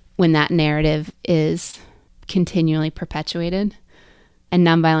when that narrative is continually perpetuated. And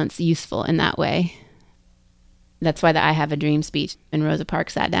nonviolence is useful in that way. That's why the I Have a Dream speech when Rosa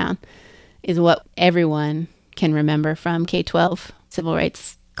Parks sat down is what everyone can remember from K-12 civil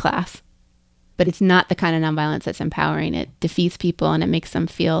rights class. But it's not the kind of nonviolence that's empowering. It defeats people and it makes them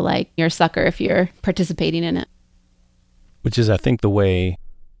feel like you're a sucker if you're participating in it. Which is, I think, the way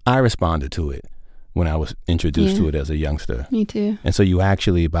I responded to it when I was introduced to it as a youngster. Me too. And so you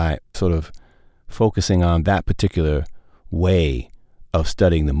actually, by sort of focusing on that particular way of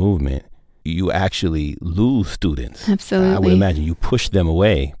studying the movement, you actually lose students. Absolutely. I would imagine you push them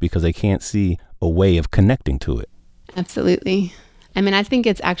away because they can't see a way of connecting to it. Absolutely. I mean, I think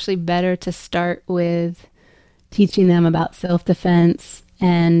it's actually better to start with teaching them about self-defense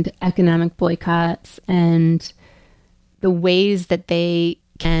and economic boycotts and the ways that they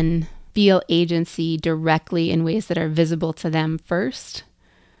can feel agency directly in ways that are visible to them first,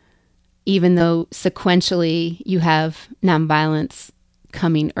 even though sequentially you have nonviolence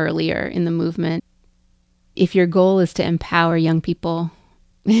coming earlier in the movement. If your goal is to empower young people,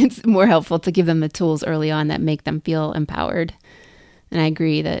 it's more helpful to give them the tools early on that make them feel empowered. And I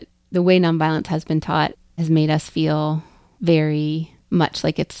agree that the way nonviolence has been taught has made us feel very much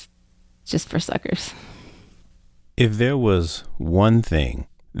like it's just for suckers. If there was one thing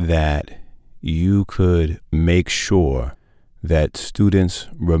that you could make sure that students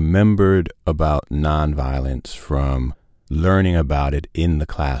remembered about nonviolence from learning about it in the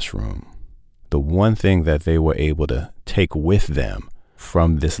classroom, the one thing that they were able to take with them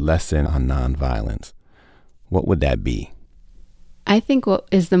from this lesson on nonviolence, what would that be? I think what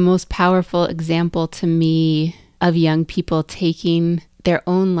is the most powerful example to me of young people taking their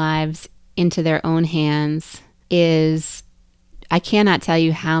own lives into their own hands is, I cannot tell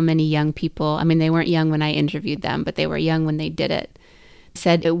you how many young people, I mean, they weren't young when I interviewed them, but they were young when they did it,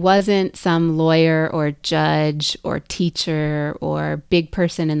 said it wasn't some lawyer or judge or teacher or big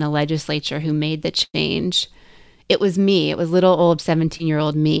person in the legislature who made the change. It was me. It was little old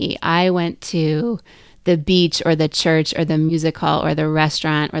 17-year-old me. I went to the beach or the church or the music hall or the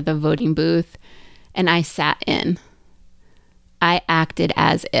restaurant or the voting booth, and I sat in. I acted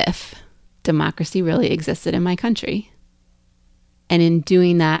as if democracy really existed in my country. And in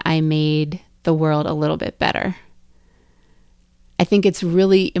doing that, I made the world a little bit better. I think it's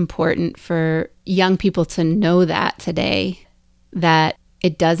really important for young people to know that today, that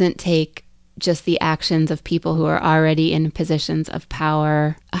it doesn't take just the actions of people who are already in positions of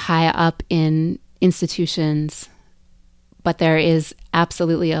power high up in institutions, but there is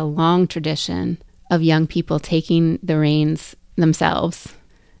absolutely a long tradition of young people taking the reins themselves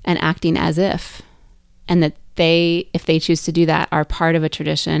and acting as if, and that they, if they choose to do that, are part of a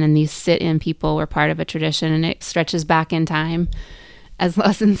tradition, and these sit-in people were part of a tradition, and it stretches back in time, as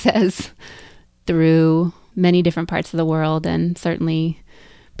Lawson says, through many different parts of the world, and certainly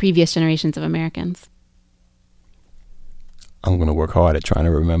previous generations of Americans. I'm going to work hard at trying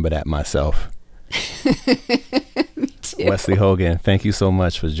to remember that myself. Me too. Wesley Hogan, thank you so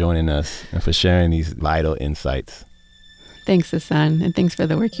much for joining us and for sharing these vital insights. Thanks, Hassan, and thanks for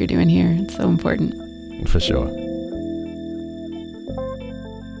the work you're doing here. It's so important. For sure.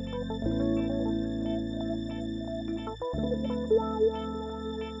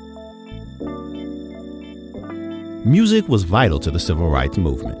 Music was vital to the civil rights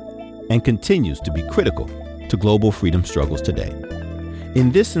movement and continues to be critical to global freedom struggles today.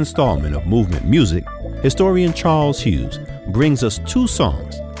 In this installment of Movement Music, historian Charles Hughes brings us two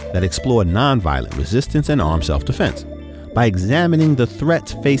songs that explore nonviolent resistance and armed self-defense by examining the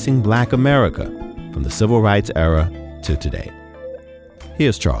threats facing Black America from the civil rights era to today.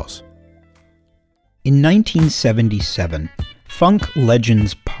 Here's Charles. In 1977, funk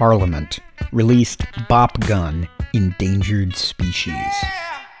legends Parliament released Bop Gun, Endangered Species,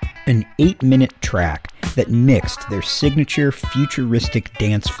 an 8-minute track that mixed their signature futuristic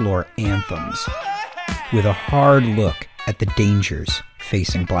dance floor anthems with a hard look at the dangers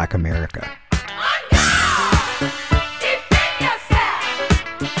facing Black America.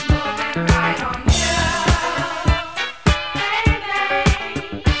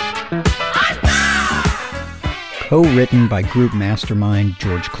 Co-written by group mastermind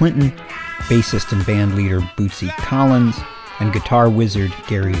George Clinton, bassist and band leader Bootsy Collins, and guitar wizard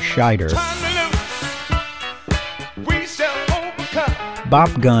Gary Scheider, Bop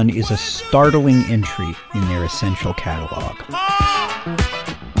Gun is a startling entry in their essential catalog.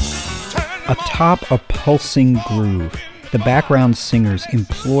 Atop a pulsing groove, the background singers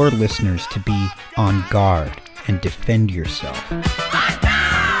implore listeners to be on guard and defend yourself,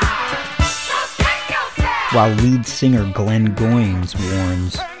 while lead singer Glenn Goins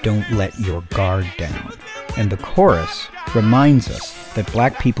warns, "Don't let your guard down." And the chorus reminds us that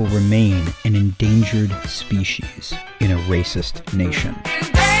Black people remain an endangered species in a racist nation.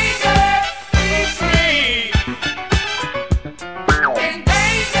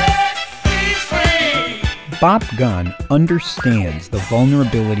 Bop Gun understands the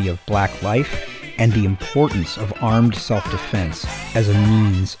vulnerability of Black life and the importance of armed self-defense as a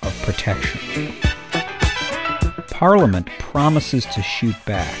means of protection. Parliament promises to shoot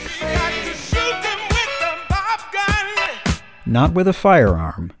back, not with a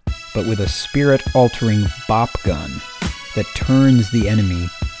firearm, but with a spirit-altering bop gun that turns the enemy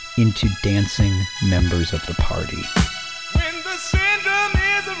into dancing members of the party. When the syndrome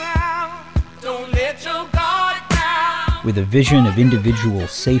is around, don't let your guard down. With a vision of individual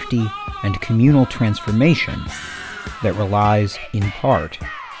safety and communal transformation that relies, in part,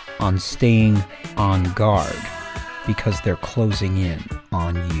 on staying on guard because they're closing in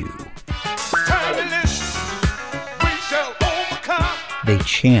on you. They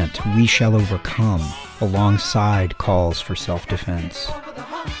chant, "We shall overcome," alongside calls for self-defense.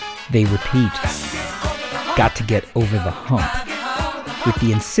 They repeat, "Got to get over the hump," with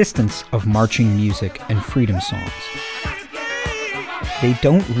the insistence of marching music and freedom songs. They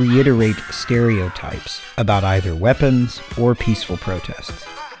don't reiterate stereotypes about either weapons or peaceful protests.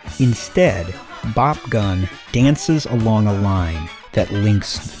 Instead, Bop Gun dances along a line that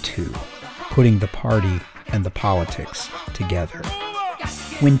links the two, putting the party and the politics together.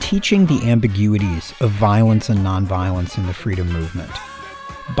 When teaching the ambiguities of violence and nonviolence in the freedom movement,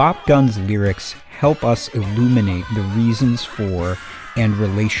 Bop Gun's lyrics help us illuminate the reasons for and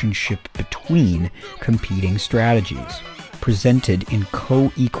relationship between competing strategies, presented in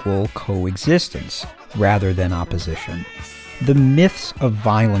co-equal coexistence rather than opposition. The myths of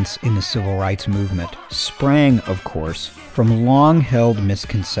violence in the civil rights movement sprang, of course, from long-held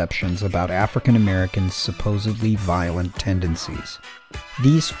misconceptions about African Americans' supposedly violent tendencies.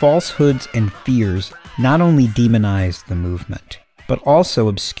 These falsehoods and fears not only demonized the movement, but also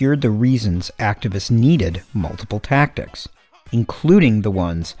obscured the reasons activists needed multiple tactics, including the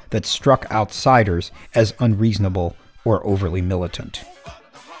ones that struck outsiders as unreasonable or overly militant.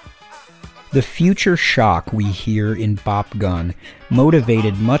 The future shock we hear in Bop Gun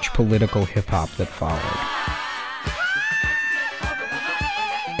motivated much political hip-hop that followed.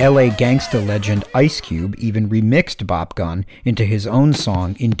 LA gangsta legend Ice Cube even remixed Bop Gun into his own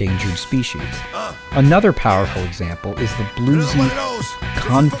song Endangered Species. Another powerful example is the bluesy,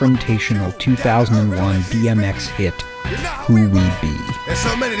 confrontational 2001 DMX hit, Who We Be. There's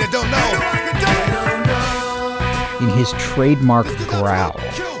so many that don't know. In his trademark growl,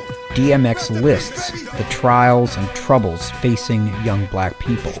 DMX lists the trials and troubles facing young Black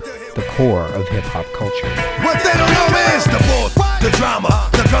people, the core of hip-hop culture. What they don't know is the bull, the drama,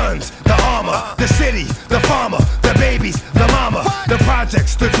 the guns, the armor, the city, the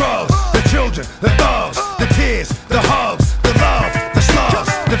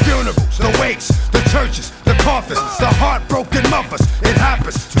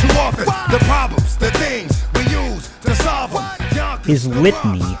surface too often. The problems, the things we use to solve them. His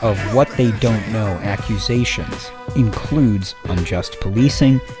litany of what they don't know accusations includes unjust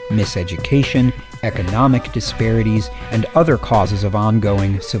policing, miseducation, economic disparities, and other causes of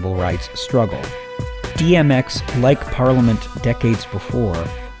ongoing civil rights struggle. DMX, like Parliament decades before,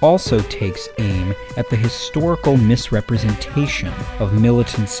 also takes aim at the historical misrepresentation of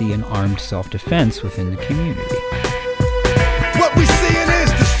militancy and armed self-defense within the community. What we seeing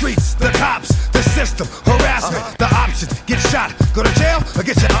is the streets, the cops, the system, harassment, the options, get shot, go to jail, or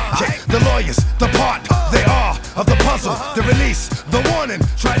get your the lawyers, the part, they are of the puzzle, the release, the warning,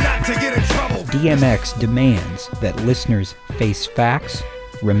 try not to get in trouble. DMX demands that listeners face facts,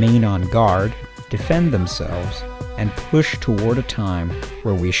 remain on guard, defend themselves, and push toward a time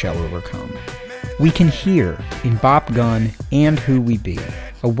where we shall overcome. We can hear in Bop Gun and Who We Be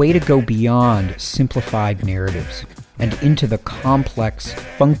a way to go beyond simplified narratives and into the complex,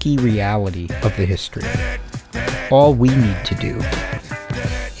 funky reality of the history. All we need to do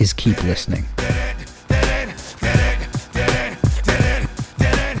is keep listening.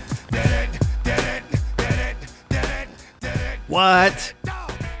 What?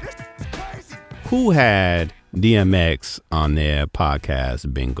 Who had DMX on their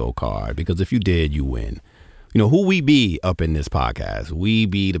podcast bingo card? Because if you did, you win. You know, who we be up in this podcast? We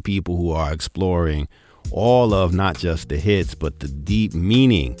be the people who are exploring all of not just the hits, but the deep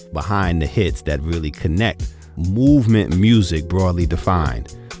meaning behind the hits that really connect movement music, broadly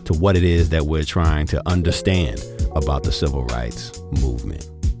defined, to what it is that we're trying to understand about the civil rights movement.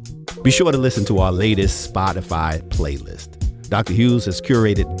 Be sure to listen to our latest Spotify playlist. Dr. Hughes has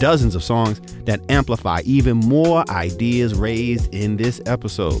curated dozens of songs that amplify even more ideas raised in this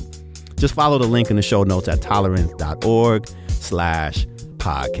episode. Just follow the link in the show notes at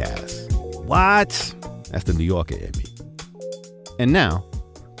tolerance.org/podcast. What? That's the New Yorker in me. And now,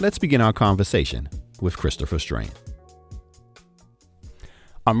 let's begin our conversation with Christopher Strain.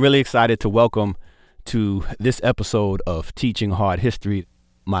 I'm really excited to welcome to this episode of Teaching Hard History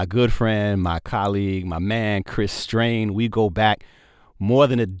my good friend, my colleague, my man, Chris Strain. We go back more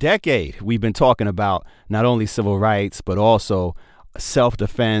than a decade. We've been talking about not only civil rights, but also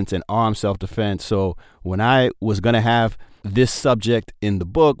self-defense and armed self-defense. So when I was going to have this subject in the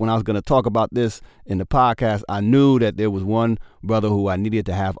book, when I was going to talk about this in the podcast, I knew that there was one brother who I needed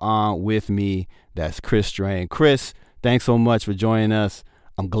to have on with me. That's Chris Strain. Chris, thanks so much for joining us.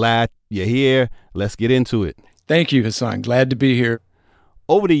 I'm glad you're here. Let's get into it. Thank you, Hassan. Glad to be here.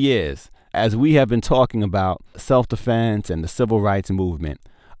 Over the years, as we have been talking about self-defense and the civil rights movement,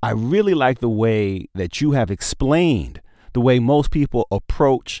 I really like the way that you have explained the way most people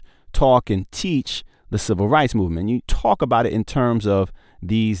approach, talk, and teach the civil rights movement. You talk about it in terms of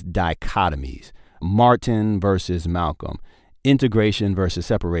these dichotomies: Martin versus Malcolm, integration versus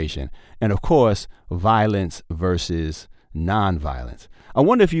separation, and of course, violence versus nonviolence. I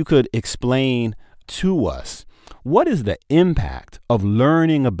wonder if you could explain to us, what is the impact of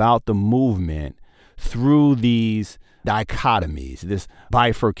learning about the movement through these dichotomies, this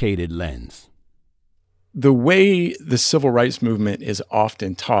bifurcated lens? The way the civil rights movement is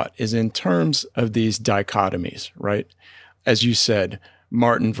often taught is in terms of these dichotomies, right? As you said,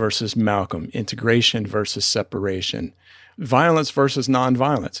 Martin versus Malcolm, integration versus separation, violence versus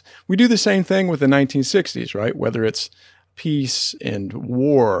nonviolence. We do the same thing with the 1960s, right? Whether it's peace and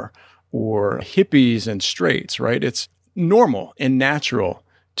war, or hippies and straights, right? It's normal and natural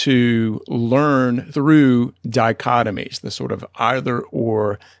to learn through dichotomies. The sort of either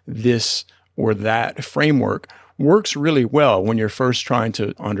or, this or that framework works really well when you're first trying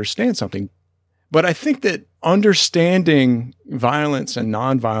to understand something. But I think that understanding violence and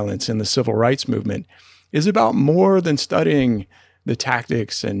nonviolence in the civil rights movement is about more than studying the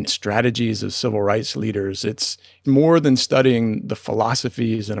tactics and strategies of civil rights leaders. It's more than studying the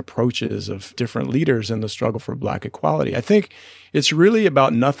philosophies and approaches of different leaders in the struggle for Black equality. I think it's really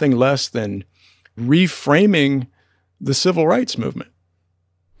about nothing less than reframing the civil rights movement.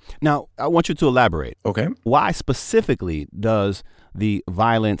 Now, I want you to elaborate. Okay. Why specifically does the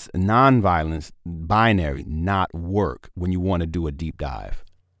violence-nonviolence binary not work when you want to do a deep dive?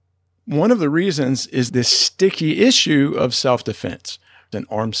 One of the reasons is this sticky issue of self-defense and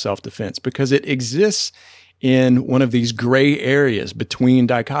armed self-defense, because it exists in one of these gray areas between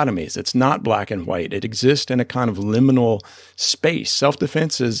dichotomies. It's not black and white. It exists in a kind of liminal space.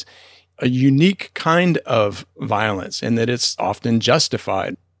 Self-defense is a unique kind of violence in that it's often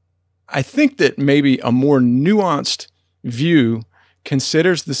justified. I think that maybe a more nuanced view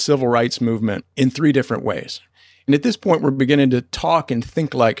considers the civil rights movement in three different ways. And at this point, we're beginning to talk and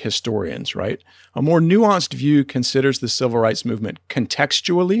think like historians, right? A more nuanced view considers the civil rights movement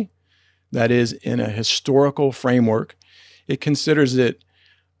contextually, that is, in a historical framework. It considers it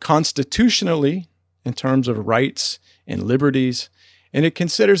constitutionally, in terms of rights and liberties, and it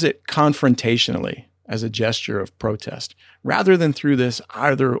considers it confrontationally, as a gesture of protest, rather than through this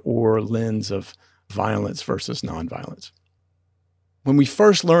either-or lens of violence versus nonviolence. When we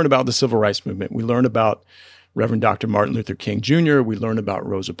first learn about the civil rights movement, we learn about Reverend Dr. Martin Luther King Jr., we learn about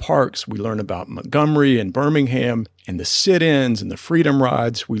Rosa Parks, we learn about Montgomery and Birmingham and the sit-ins and the freedom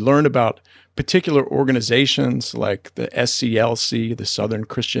rides. We learn about particular organizations like the SCLC, the Southern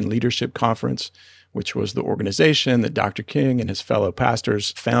Christian Leadership Conference, which was the organization that Dr. King and his fellow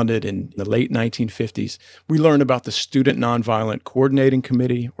pastors founded in the late 1950s. We learn about the Student Nonviolent Coordinating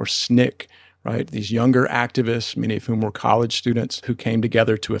Committee, or SNCC, right? These younger activists, many of whom were college students, who came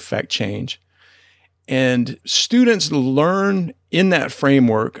together to effect change. And students learn in that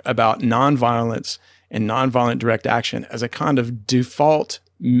framework about nonviolence and nonviolent direct action as a kind of default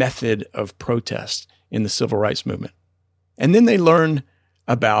method of protest in the civil rights movement. And then they learn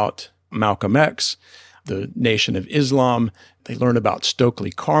about Malcolm X, the Nation of Islam. They learn about Stokely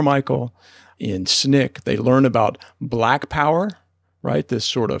Carmichael in SNCC. They learn about Black Power, right? This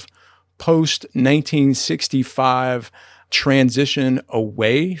sort of post-1965 transition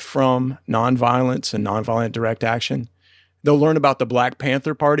away from nonviolence and nonviolent direct action. They'll learn about the Black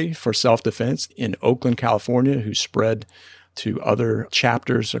Panther Party for self-defense in Oakland, California, who spread to other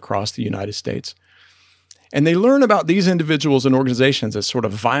chapters across the United States. And they learn about these individuals and organizations as sort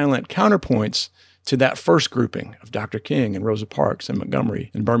of violent counterpoints to that first grouping of Dr. King and Rosa Parks and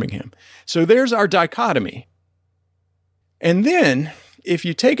Montgomery and Birmingham. So there's our dichotomy. And then, if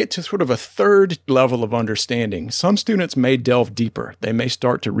you take it to sort of a third level of understanding, some students may delve deeper. They may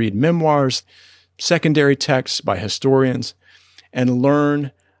start to read memoirs, secondary texts by historians, and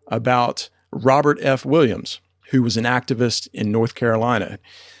learn about Robert F. Williams, who was an activist in North Carolina.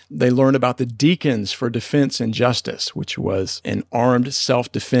 They learn about the Deacons for Defense and Justice, which was an armed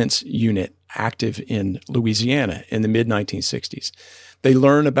self-defense unit active in Louisiana in the mid-1960s. They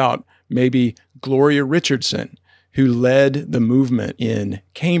learn about maybe Gloria Richardson, who led the movement in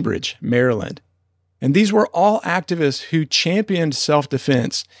Cambridge, Maryland. And these were all activists who championed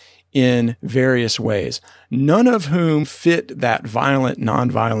self-defense in various ways, none of whom fit that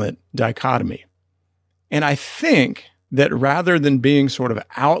violent-nonviolent dichotomy. And I think that rather than being sort of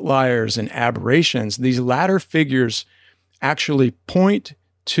outliers and aberrations, these latter figures actually point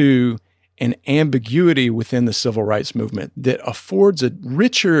to an ambiguity within the civil rights movement that affords a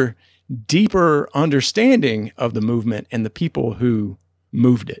richer, deeper understanding of the movement and the people who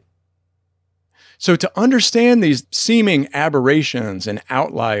moved it. So to understand these seeming aberrations and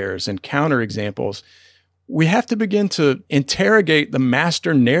outliers and counterexamples, we have to begin to interrogate the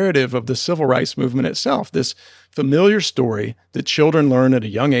master narrative of the civil rights movement itself, this familiar story that children learn at a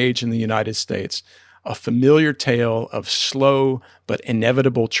young age in the United States, a familiar tale of slow but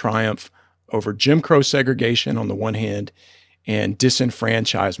inevitable triumph over Jim Crow segregation on the one hand and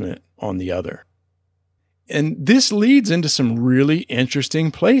disenfranchisement on the other. And this leads into some really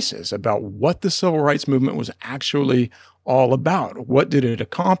interesting places about what the civil rights movement was actually all about. What did it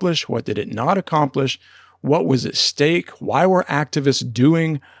accomplish? What did it not accomplish? What was at stake? Why were activists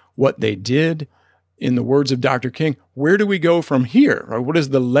doing what they did? In the words of Dr. King, where do we go from here? Or what is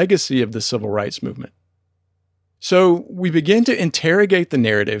the legacy of the civil rights movement? So we begin to interrogate the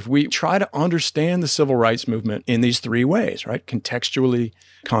narrative. We try to understand the civil rights movement in these three ways, right? Contextually,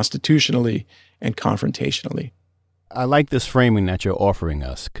 constitutionally, and confrontationally. I like this framing that you're offering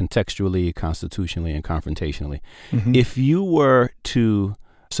us, contextually, constitutionally, and confrontationally. Mm-hmm. If you were to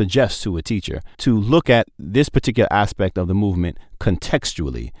suggest to a teacher to look at this particular aspect of the movement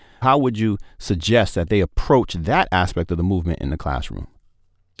contextually, how would you suggest that they approach that aspect of the movement in the classroom?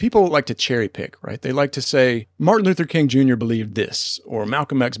 People like to cherry pick, right? They like to say, Martin Luther King Jr. believed this, or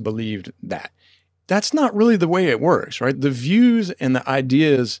Malcolm X believed that. That's not really the way it works, right? The views and the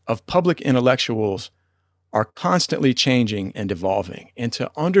ideas of public intellectuals are constantly changing and evolving. And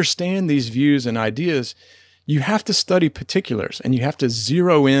to understand these views and ideas, you have to study particulars and you have to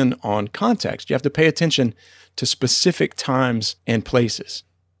zero in on context. You have to pay attention to specific times and places.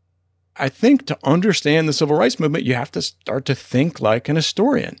 I think to understand the civil rights movement, you have to start to think like an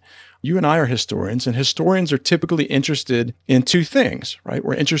historian. You and I are historians, and historians are typically interested in two things, right?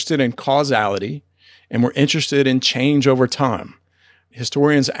 We're interested in causality, and we're interested in change over time.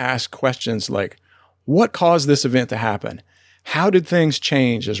 Historians ask questions like, what caused this event to happen? How did things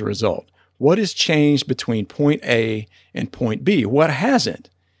change as a result? What has changed between point A and point B? What hasn't?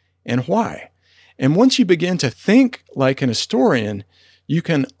 And why? And once you begin to think like an historian, you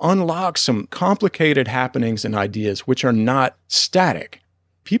can unlock some complicated happenings and ideas which are not static.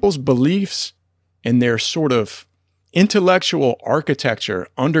 People's beliefs and their sort of intellectual architecture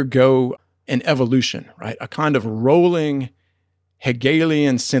undergo an evolution, right? A kind of rolling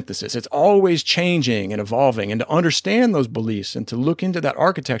Hegelian synthesis. It's always changing and evolving. And to understand those beliefs and to look into that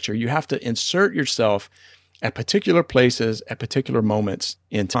architecture, you have to insert yourself at particular places, at particular moments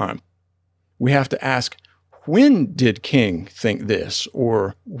in time. We have to ask, when did King think this?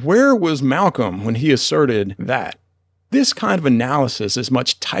 Or where was Malcolm when he asserted that? This kind of analysis is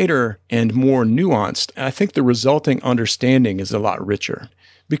much tighter and more nuanced. And I think the resulting understanding is a lot richer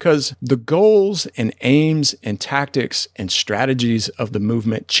because the goals and aims and tactics and strategies of the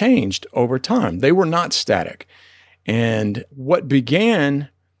movement changed over time. They were not static. And what began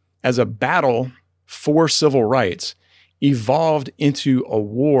as a battle for civil rights evolved into a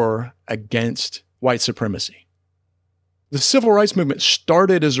war against white supremacy. The civil rights movement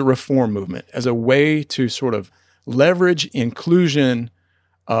started as a reform movement, as a way to sort of leverage inclusion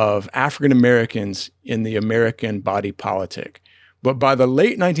of African Americans in the American body politic. But by the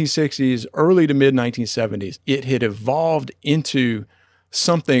late 1960s, early to mid 1970s, it had evolved into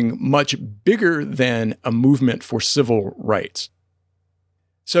something much bigger than a movement for civil rights.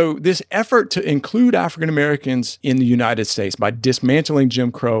 So this effort to include African Americans in the United States by dismantling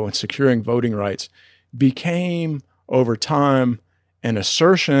Jim Crow and securing voting rights became, over time, an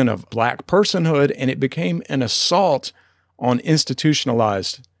assertion of Black personhood, and it became an assault on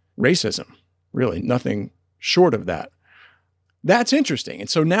institutionalized racism. Really, nothing short of that. That's interesting. And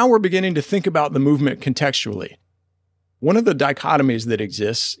so now we're beginning to think about the movement contextually. One of the dichotomies that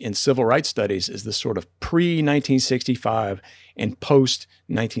exists in civil rights studies is this sort of pre-1965 and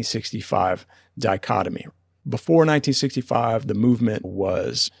post-1965 dichotomy. Before 1965, the movement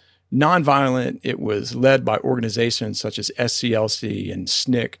was nonviolent. It was led by organizations such as SCLC and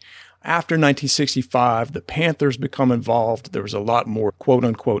SNCC. After 1965, the Panthers become involved. There was a lot more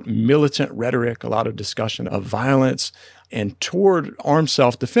quote-unquote militant rhetoric, a lot of discussion of violence and toward armed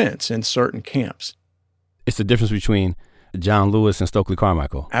self-defense in certain camps. It's the difference between John Lewis and Stokely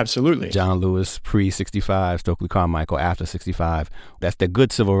Carmichael. Absolutely. John Lewis pre-65, Stokely Carmichael after 65. That's the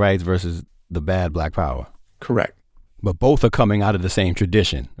good civil rights versus the bad Black power. Correct. But both are coming out of the same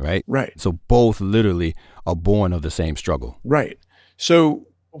tradition, right? Right. So both literally are born of the same struggle. Right. So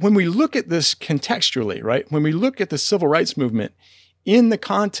when we look at this contextually, right, when we look at the civil rights movement in the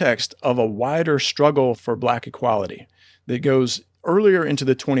context of a wider struggle for Black equality that goes earlier into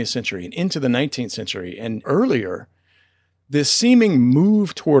the 20th century and into the 19th century and earlier, this seeming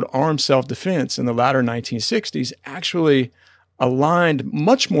move toward armed self-defense in the latter 1960s actually aligned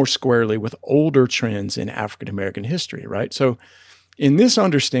much more squarely with older trends in African American history, right? So in this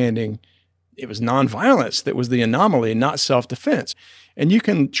understanding, it was nonviolence that was the anomaly, not self-defense. And you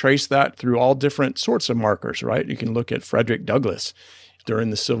can trace that through all different sorts of markers, right? You can look at Frederick Douglass during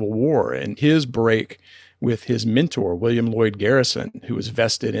the Civil War and his break with his mentor, William Lloyd Garrison, who was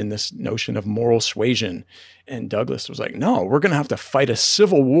vested in this notion of moral suasion. And Douglass was like, no, we're going to have to fight a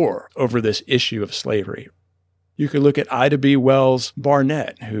civil war over this issue of slavery. You could look at Ida B. Wells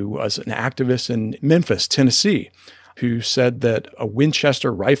Barnett, who was an activist in Memphis, Tennessee, who said that a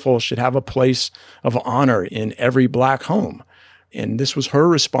Winchester rifle should have a place of honor in every Black home. And this was her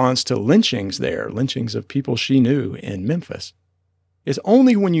response to lynchings there, lynchings of people she knew in Memphis. It's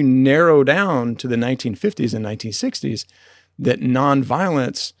only when you narrow down to the 1950s and 1960s that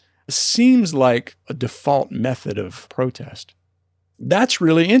nonviolence seems like a default method of protest. That's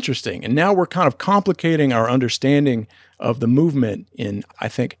really interesting. And now we're kind of complicating our understanding of the movement in, I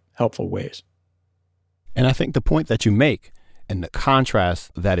think, helpful ways. And I think the point that you make and the contrast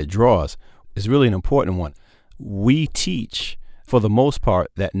that it draws is really an important one. We teach, for the most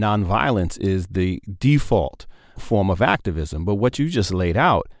part, that nonviolence is the default form of activism. But what you just laid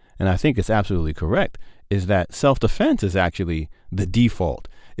out, and I think it's absolutely correct, is that self-defense is actually the default,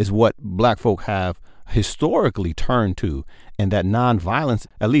 is what Black folk have historically turned to, and that nonviolence,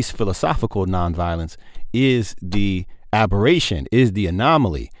 at least philosophical nonviolence, is the aberration, is the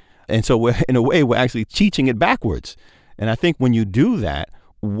anomaly. And so we're, in a way, we're actually teaching it backwards. And I think when you do that,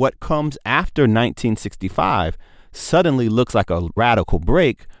 what comes after 1965 suddenly looks like a radical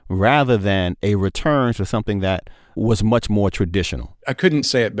break rather than a return to something that was much more traditional. I couldn't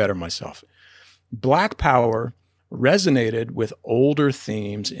say it better myself. Black power resonated with older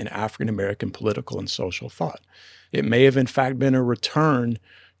themes in African American political and social thought. It may have, in fact, been a return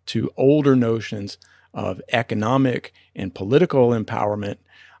to older notions of economic and political empowerment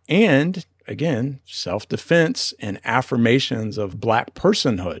and, again, self-defense and affirmations of Black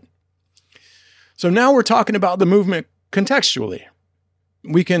personhood. So now we're talking about the movement contextually.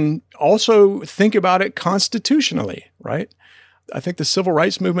 We can also think about it constitutionally, right? I think the civil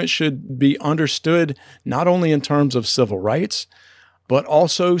rights movement should be understood not only in terms of civil rights, but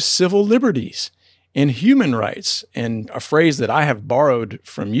also civil liberties and human rights. And a phrase that I have borrowed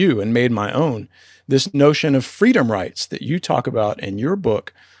from you and made my own, this notion of freedom rights that you talk about in your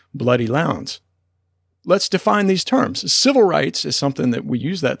book, Bloody Lowndes. Let's define these terms. Civil rights is something that we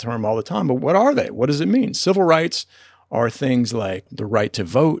use that term all the time, but what are they? What does it mean? Civil rights are things like the right to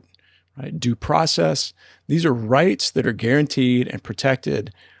vote, right? Due process. These are rights that are guaranteed and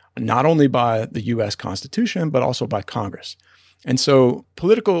protected not only by the U.S. Constitution, but also by Congress. And so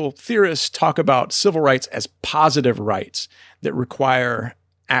political theorists talk about civil rights as positive rights that require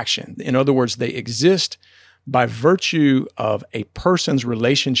action. In other words, they exist by virtue of a person's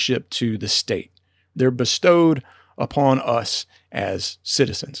relationship to the state. They're bestowed upon us as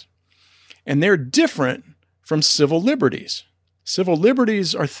citizens. And they're different from civil liberties. Civil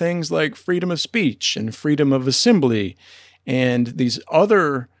liberties are things like freedom of speech and freedom of assembly and these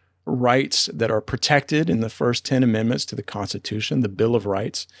other rights that are protected in the first 10 amendments to the Constitution, the Bill of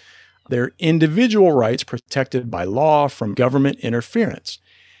Rights. They're individual rights protected by law from government interference.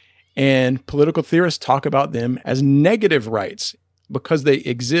 And political theorists talk about them as negative rights because they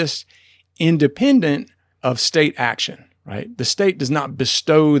exist independent of state action, right? The state does not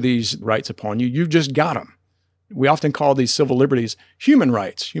bestow these rights upon you. You've just got them. We often call these civil liberties human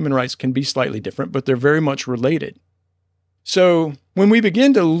rights. Human rights can be slightly different, but they're very much related. So when we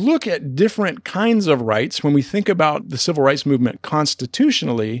begin to look at different kinds of rights, when we think about the civil rights movement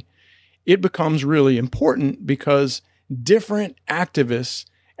constitutionally, it becomes really important because different activists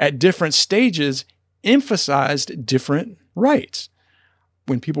at different stages emphasized different rights.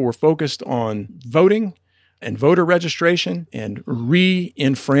 When people were focused on voting and voter registration and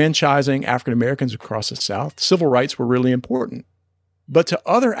re-enfranchising African Americans across the South, civil rights were really important. But to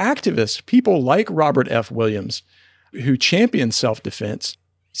other activists, people like Robert F. Williams, who championed self-defense,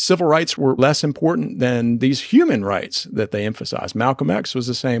 civil rights were less important than these human rights that they emphasized. Malcolm X was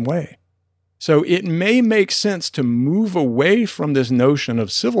the same way. So it may make sense to move away from this notion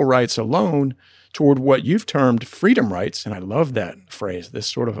of civil rights alone toward what you've termed freedom rights. And I love that phrase, this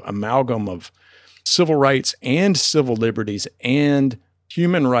sort of amalgam of civil rights and civil liberties and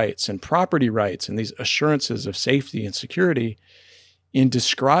human rights and property rights and these assurances of safety and security in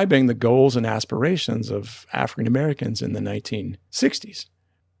describing the goals and aspirations of African Americans in the 1960s.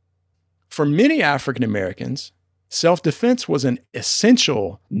 For many African Americans, self-defense was an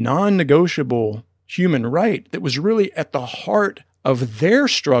essential, non-negotiable human right that was really at the heart of their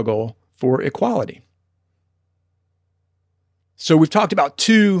struggle for equality. So we've talked about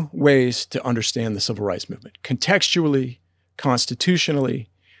two ways to understand the civil rights movement: contextually, constitutionally.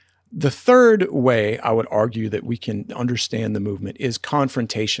 The third way I would argue that we can understand the movement is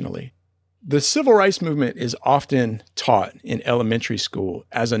confrontationally. The civil rights movement is often taught in elementary school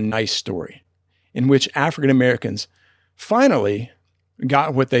as a nice story in which African Americans finally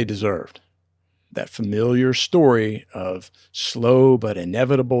got what they deserved. That familiar story of slow but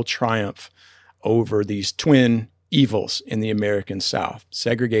inevitable triumph over these twin evils in the American South,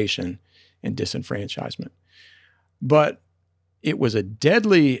 segregation and disenfranchisement. But it was a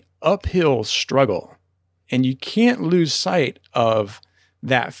deadly uphill struggle, and you can't lose sight of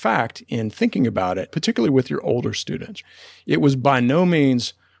that fact in thinking about it, particularly with your older students. It was by no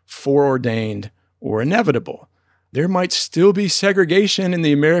means foreordained or inevitable. There might still be segregation in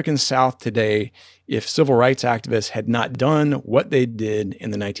the American South today if civil rights activists had not done what they did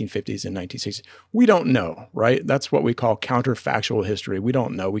in the 1950s and 1960s. We don't know, right? That's what we call counterfactual history. We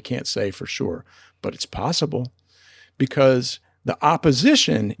don't know. We can't say for sure, but it's possible because the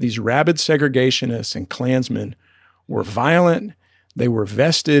opposition, these rabid segregationists and Klansmen, were violent. They were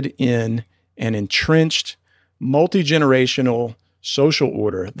vested in an entrenched, multi-generational social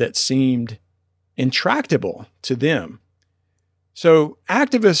order that seemed intractable to them. So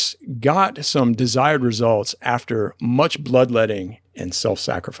activists got some desired results after much bloodletting and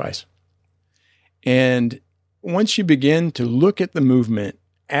self-sacrifice. And once you begin to look at the movement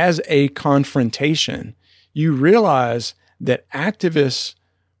as a confrontation, you realize that activists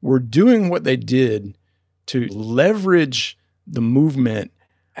were doing what they did to leverage the movement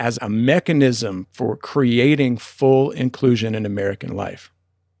as a mechanism for creating full inclusion in American life.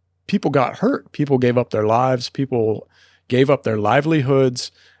 People got hurt. People gave up their lives. People gave up their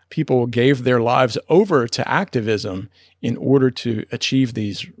livelihoods. People gave their lives over to activism in order to achieve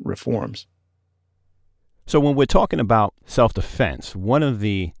these reforms. So when we're talking about self-defense, one of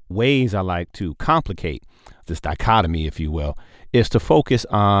the ways I like to complicate this dichotomy, if you will, is to focus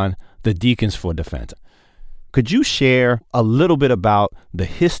on the Deacons for Defense. Could you share a little bit about the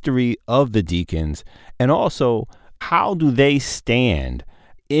history of the Deacons, and also how do they stand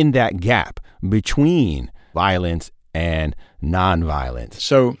in that gap between violence and nonviolence?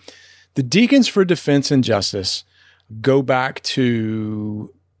 So the Deacons for Defense and Justice go back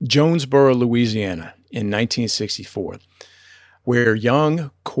to Jonesboro, Louisiana in 1964, where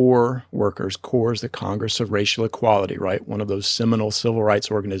young CORE workers, CORE is the Congress of Racial Equality, right? One of those seminal civil rights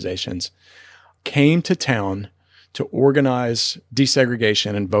organizations, came to town to organize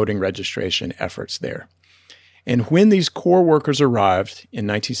desegregation and voting registration efforts there. And when these CORE workers arrived in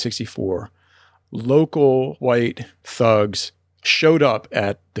 1964, local white thugs showed up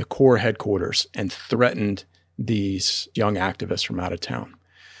at the CORE headquarters and threatened these young activists from out of town.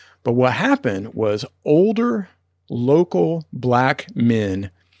 But what happened was older local black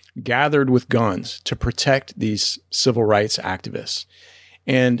men gathered with guns to protect these civil rights activists.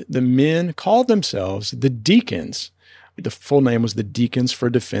 And the men called themselves the Deacons. The full name was the Deacons for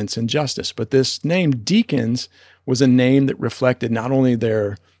Defense and Justice. But this name, Deacons, was a name that reflected not only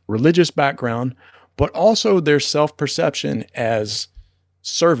their religious background, but also their self-perception as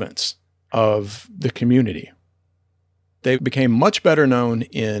servants of the community. They became much better known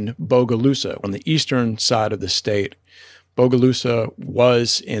in Bogalusa, on the eastern side of the state. Bogalusa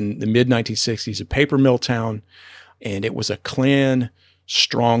was, in the mid-1960s, a paper mill town, and it was a Klan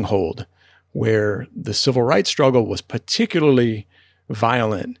stronghold where the civil rights struggle was particularly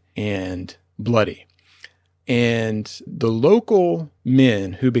violent and bloody. And the local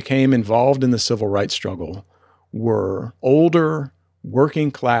men who became involved in the civil rights struggle were older,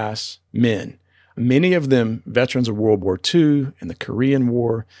 working-class men. Many of them veterans of World War II and the Korean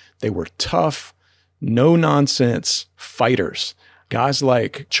War. They were tough, no-nonsense fighters. Guys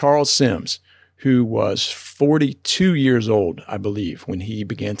like Charles Sims, who was 42 years old, I believe, when he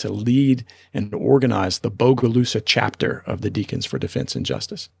began to lead and organize the Bogalusa chapter of the Deacons for Defense and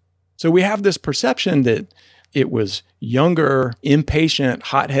Justice. So we have this perception that it was younger, impatient,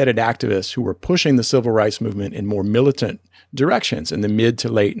 hot-headed activists who were pushing the civil rights movement in more militant directions in the mid to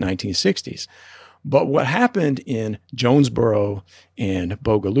late 1960s. But what happened in Jonesboro and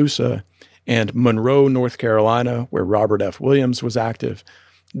Bogalusa and Monroe, North Carolina, where Robert F. Williams was active,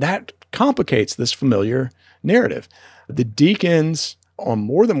 that complicates this familiar narrative. The Deacons, on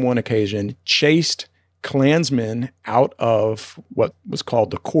more than one occasion, chased Klansmen out of what was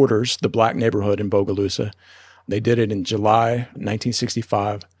called the Quarters, the black neighborhood in Bogalusa. They did it in July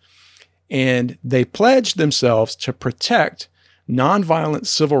 1965. And they pledged themselves to protect nonviolent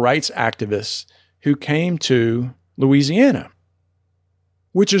civil rights activists who came to Louisiana,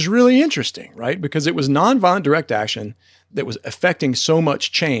 which is really interesting, right? Because it was nonviolent direct action that was affecting so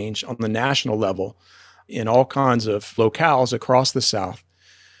much change on the national level in all kinds of locales across the South.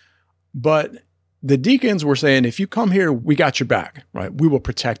 But the Deacons were saying, if you come here, we got your back, right? We will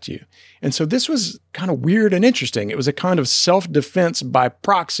protect you. And so this was kind of weird and interesting. It was a kind of self-defense by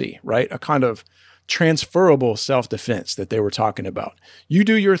proxy, right? A kind of transferable self-defense that they were talking about. You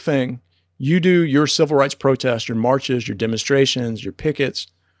do your thing. You do your civil rights protests, your marches, your demonstrations, your pickets.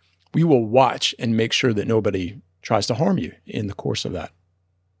 We will watch and make sure that nobody tries to harm you in the course of that.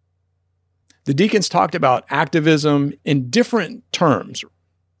 The Deacons talked about activism in different terms.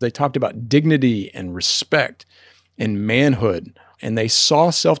 They talked about dignity and respect and manhood, and they saw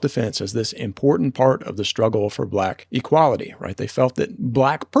self-defense as this important part of the struggle for Black equality, right? They felt that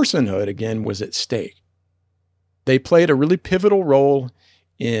Black personhood, again, was at stake. They played a really pivotal role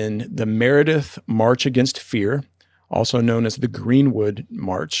in the Meredith March Against Fear, also known as the Greenwood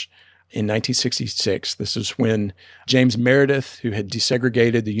March, in 1966. This is when James Meredith, who had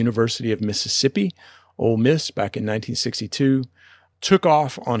desegregated the University of Mississippi, Ole Miss, back in 1962, took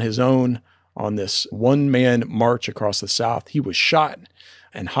off on his own on this one-man march across the South. He was shot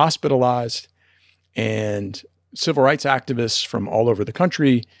and hospitalized, and civil rights activists from all over the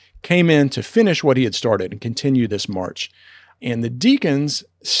country came in to finish what he had started and continue this march. And the Deacons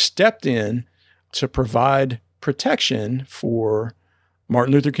stepped in to provide protection for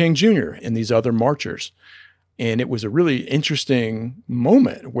Martin Luther King Jr. and these other marchers. And it was a really interesting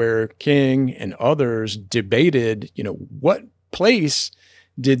moment where King and others debated, what place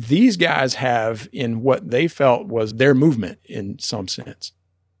did these guys have in what they felt was their movement in some sense.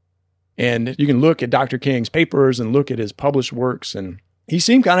 And you can look at Dr. King's papers and look at his published works, and he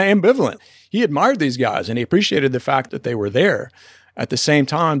seemed kind of ambivalent. He admired these guys and he appreciated the fact that they were there at the same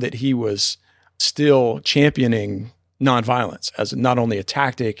time that he was still championing nonviolence as not only a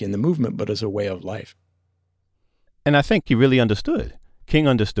tactic in the movement, but as a way of life. And I think he really understood. King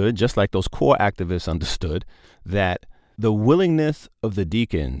understood, just like those CORE activists understood, that the willingness of the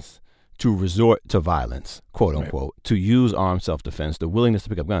Deacons to resort to violence, quote unquote, to use armed self-defense, the willingness to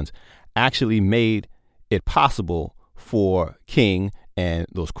pick up guns, actually made it possible for King and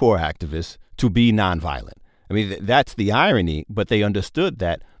those core activists to be nonviolent. I mean, that's the irony, but they understood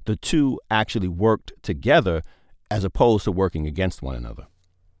that the two actually worked together as opposed to working against one another.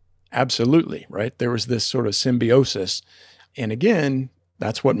 Absolutely, right? There was this sort of symbiosis. And again,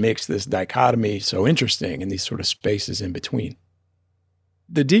 that's what makes this dichotomy so interesting and these sort of spaces in between.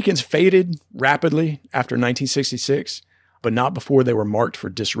 The Deacons faded rapidly after 1966, but not before they were marked for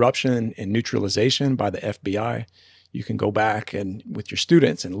disruption and neutralization by the FBI. You can go back and with your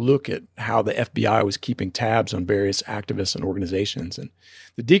students and look at how the FBI was keeping tabs on various activists and organizations. And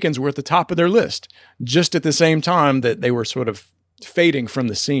the Deacons were at the top of their list, just at the same time that they were sort of fading from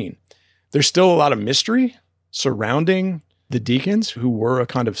the scene. There's still a lot of mystery surrounding the Deacons, who were a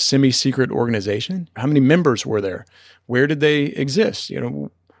kind of semi-secret organization. How many members were there? Where did they exist?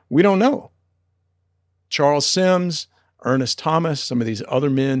 We don't know. Charles Sims, Ernest Thomas, some of these other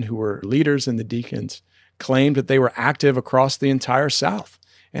men who were leaders in the Deacons claimed that they were active across the entire South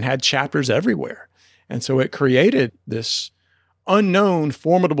and had chapters everywhere. And so it created this unknown,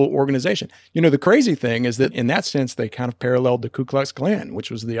 formidable organization. The crazy thing is that in that sense, they kind of paralleled the Ku Klux Klan,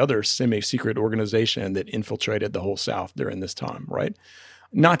 which was the other semi-secret organization that infiltrated the whole South during this time, right?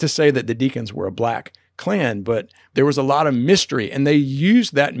 Not to say that the Deacons were a black Klan, but there was a lot of mystery, and they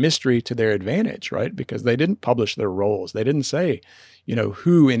used that mystery to their advantage, right? Because they didn't publish their roles. They didn't say,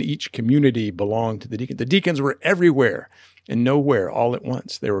 who in each community belonged to the Deacons. The Deacons were everywhere and nowhere all at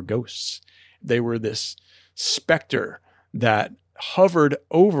once. They were ghosts. They were this specter that hovered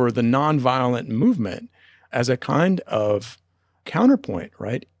over the nonviolent movement as a kind of counterpoint,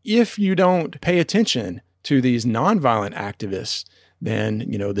 right? If you don't pay attention to these nonviolent activists, then,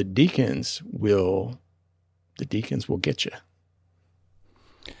 the Deacons will get you.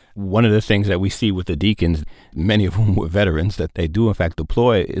 One of the things that we see with the Deacons, many of whom were veterans, that they do in fact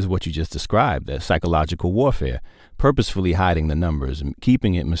deploy is what you just described, the psychological warfare, purposefully hiding the numbers and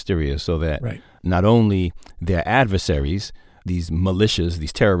keeping it mysterious so that not only their adversaries, these militias,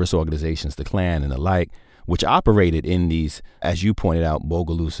 these terrorist organizations, the Klan and the like, which operated in these, as you pointed out,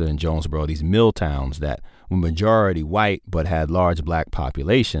 Bogalusa and Jonesboro, these mill towns that were majority white but had large black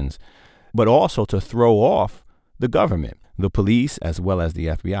populations, but also to throw off the government, the police, as well as the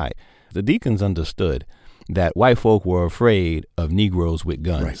FBI. The Deacons understood that white folk were afraid of Negroes with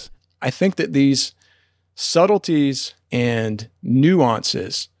guns. Right. I think that these subtleties and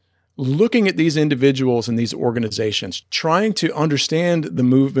nuances, looking at these individuals and these organizations, trying to understand the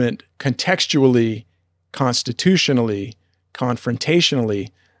movement contextually, constitutionally, confrontationally,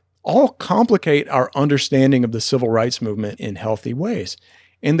 all complicate our understanding of the civil rights movement in healthy ways.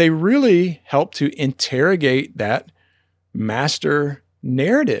 And they really help to interrogate that master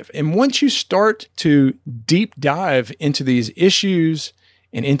narrative. And once you start to deep dive into these issues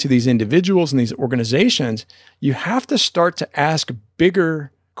and into these individuals and these organizations, you have to start to ask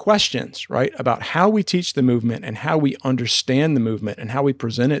bigger questions, right, about how we teach the movement and how we understand the movement and how we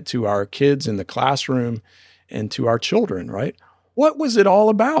present it to our kids in the classroom and to our children, right? What was it all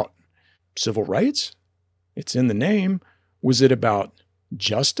about? Civil rights? It's in the name. Was it about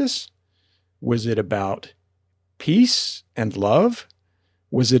justice? Was it about peace and love?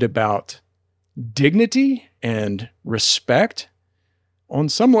 Was it about dignity and respect? On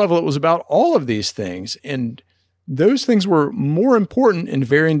some level, it was about all of these things. And those things were more important in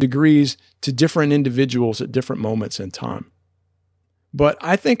varying degrees to different individuals at different moments in time. But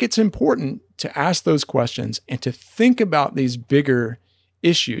I think it's important to ask those questions and to think about these bigger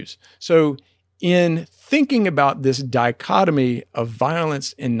issues. So in thinking about this dichotomy of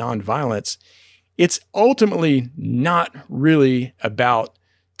violence and nonviolence, it's ultimately not really about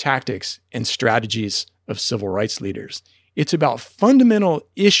tactics and strategies of civil rights leaders. It's about fundamental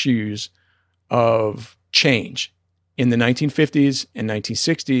issues of change in the 1950s and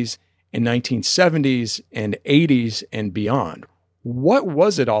 1960s and 1970s and 80s and beyond. What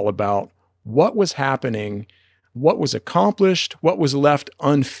was it all about? What was happening? What was accomplished? What was left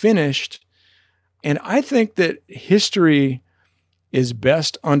unfinished? And I think that history is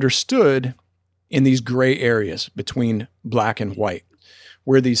best understood in these gray areas between black and white,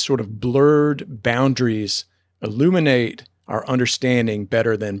 where these sort of blurred boundaries illuminate our understanding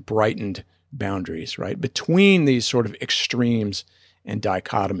better than brightened boundaries, right? Between these sort of extremes and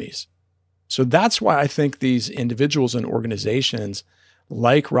dichotomies. So that's why I think these individuals and organizations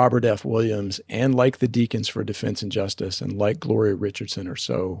like Robert F. Williams and like the Deacons for Defense and Justice and like Gloria Richardson are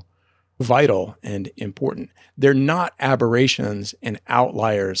so vital and important. They're not aberrations and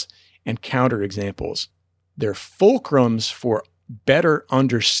outliers and counterexamples. They're fulcrums for better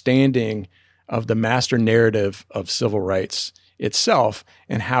understanding of the master narrative of civil rights itself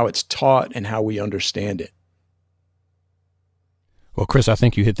and how it's taught and how we understand it. Well, Chris, I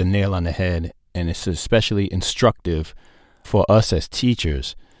think you hit the nail on the head, and it's especially instructive for us as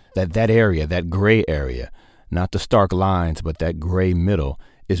teachers that area, that gray area, not the stark lines, but that gray middle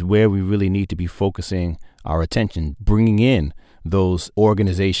is where we really need to be focusing our attention, bringing in those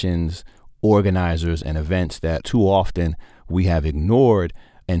organizations, organizers, and events that too often we have ignored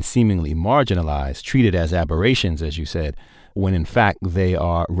and seemingly marginalized, treated as aberrations, as you said, when in fact they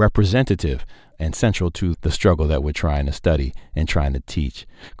are representative and central to the struggle that we're trying to study and trying to teach.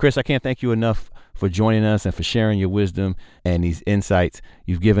 Chris, I can't thank you enough for joining us and for sharing your wisdom and these insights.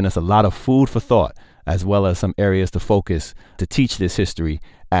 You've given us a lot of food for thought, as well as some areas to focus to teach this history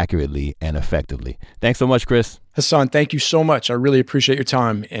accurately and effectively. Thanks so much, Chris. Hassan, thank you so much. I really appreciate your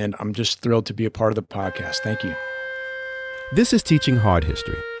time, and I'm just thrilled to be a part of the podcast. Thank you. This is Teaching Hard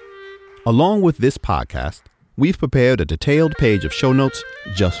History. Along with this podcast, we've prepared a detailed page of show notes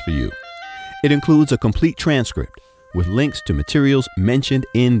just for you. It includes a complete transcript with links to materials mentioned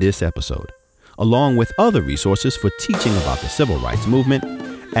in this episode, along with other resources for teaching about the civil rights movement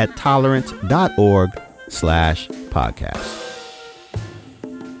at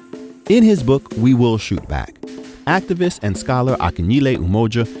tolerance.org/podcast. In his book, We Will Shoot Back, activist and scholar Akinyele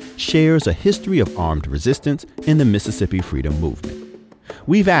Umoja shares a history of armed resistance in the Mississippi Freedom Movement.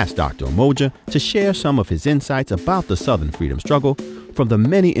 We've asked Dr. Umoja to share some of his insights about the Southern freedom struggle from the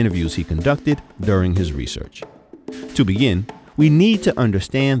many interviews he conducted during his research. To begin, we need to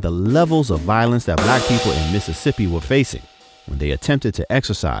understand the levels of violence that Black people in Mississippi were facing when they attempted to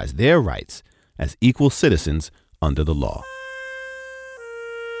exercise their rights as equal citizens under the law.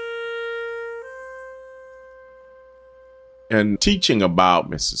 In teaching about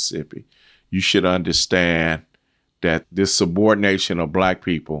Mississippi, you should understand that this subordination of Black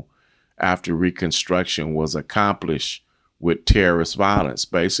people after Reconstruction was accomplished with terrorist violence,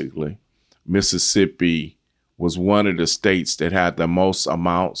 basically. Mississippi was one of the states that had the most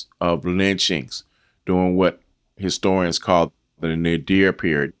amounts of lynchings during what historians call the Nadir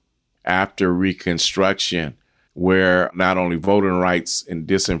period. After Reconstruction, where not only voting rights and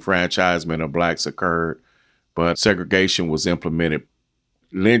disenfranchisement of Blacks occurred, but segregation was implemented.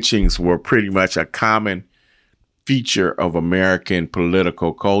 Lynchings were pretty much a common feature of American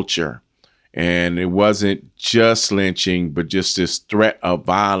political culture. And it wasn't just lynching, but just this threat of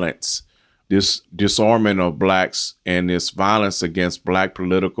violence, this disarmament of Blacks and this violence against Black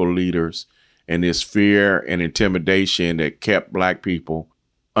political leaders and this fear and intimidation that kept Black people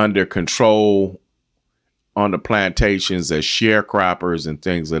under control on the plantations as sharecroppers and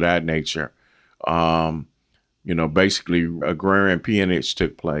things of that nature. Basically agrarian peonage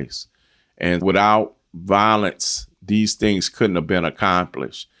took place. And without violence, these things couldn't have been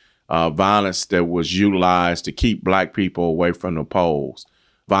accomplished. Violence that was utilized to keep Black people away from the polls.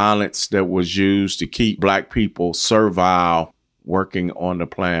 Violence that was used to keep Black people servile working on the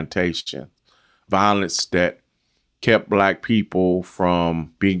plantation. Violence that kept Black people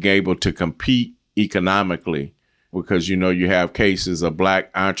from being able to compete economically because, you have cases of Black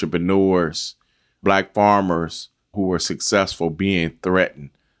entrepreneurs, Black farmers who were successful being threatened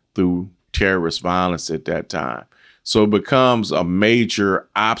through terrorist violence at that time. So it becomes a major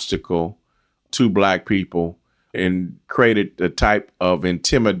obstacle to Black people and created the type of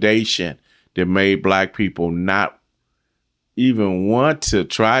intimidation that made Black people not even want to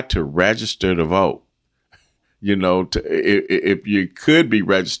try to register to vote. If you could be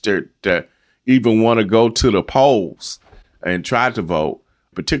registered, to even want to go to the polls and try to vote,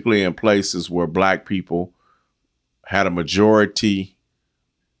 particularly in places where Black people had a majority,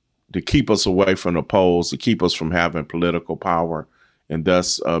 to keep us away from the polls, to keep us from having political power, and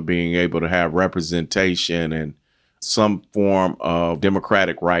thus being able to have representation and some form of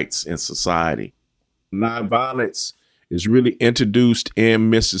democratic rights in society. Nonviolence is really introduced in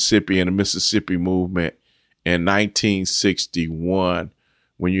Mississippi and the Mississippi movement in 1961,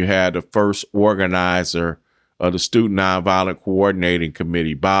 when you had the first organizer of the Student Nonviolent Coordinating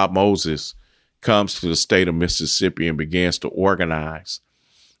Committee, Bob Moses, comes to the state of Mississippi and begins to organize.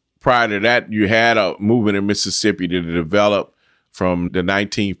 Prior to that, you had a movement in Mississippi that developed from the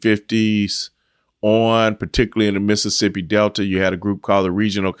 1950s on, particularly in the Mississippi Delta. You had a group called the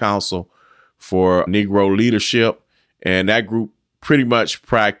Regional Council for Negro Leadership, and that group pretty much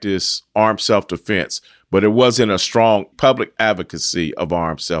practiced armed self-defense, but it wasn't a strong public advocacy of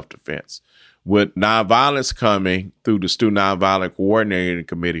armed self-defense. With nonviolence coming through the Student Nonviolent Coordinating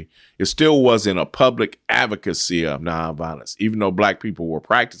Committee, it still wasn't a public advocacy of nonviolence, even though Black people were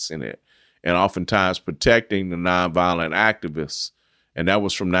practicing it. and oftentimes protecting the nonviolent activists. And that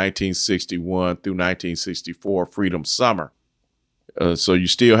was from 1961 through 1964, Freedom Summer. So you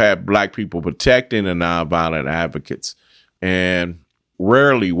still had Black people protecting the nonviolent advocates, and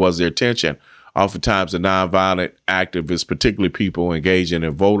rarely was there tension. Oftentimes the nonviolent activists, particularly people engaging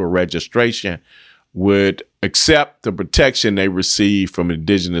in voter registration, would accept the protection they received from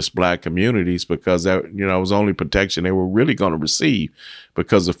indigenous Black communities because that, was only protection they were really going to receive,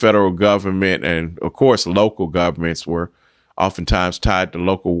 because the federal government and, of course, local governments were oftentimes tied to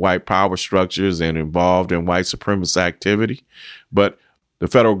local white power structures and involved in white supremacist activity. But the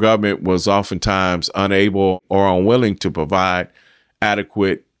federal government was oftentimes unable or unwilling to provide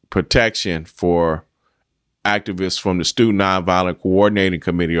adequate protection for activists from the Student Nonviolent Coordinating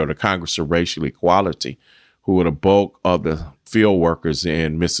Committee or the Congress of Racial Equality, who were the bulk of the field workers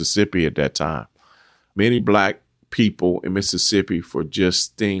in Mississippi at that time. Many Black people in Mississippi, for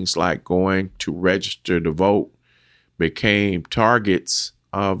just things like going to register to vote, became targets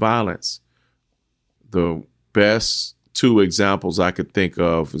of violence. The best two examples I could think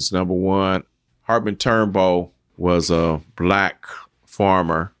of is, number one, Hartman Turnbow was a Black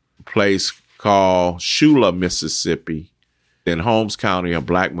farmer, a place called Shula, Mississippi, in Holmes County, a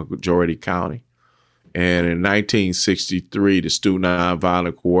Black majority county. And in 1963, the Student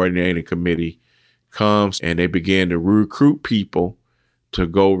Nonviolent Coordinating Committee comes and they begin to recruit people to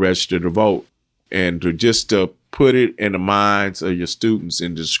go register to vote. And to put it in the minds of your students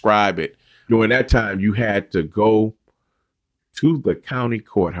and describe it, during that time, you had to go to the county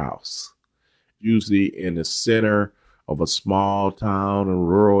courthouse, usually in the center of a small town or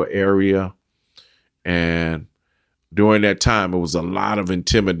rural area. And during that time, it was a lot of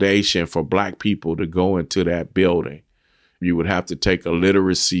intimidation for Black people to go into that building. You would have to take a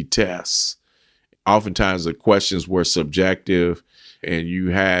literacy test. Oftentimes the questions were subjective and you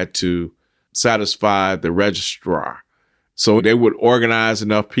had to satisfy the registrar. So they would organize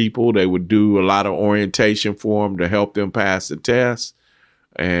enough people. They would do a lot of orientation for them to help them pass the test.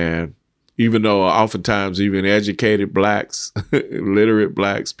 And even though oftentimes even educated Blacks, literate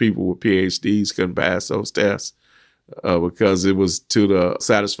Blacks, people with PhDs couldn't pass those tests because it was to the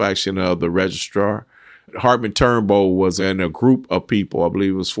satisfaction of the registrar. Hartman Turnbow was in a group of people, I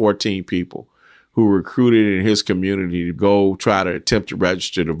believe it was 14 people, who recruited in his community to go try to attempt to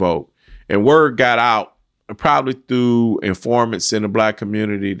register to vote. And word got out, probably through informants in the Black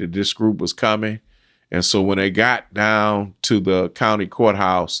community, that this group was coming. And so when they got down to the county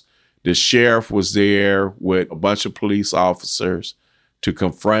courthouse, the sheriff was there with a bunch of police officers to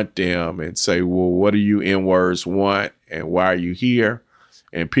confront them and say, well, what do you N-words want and why are you here?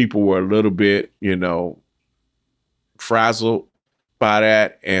 And people were a little bit, frazzled by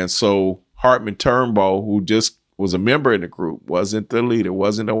that. And so Hartman Turnbow, who just was a member in the group, wasn't the leader,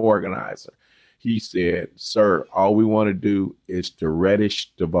 wasn't the organizer, he said, sir, all we want to do is to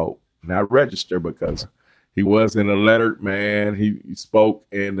register to vote, not register, because he wasn't a lettered man. He spoke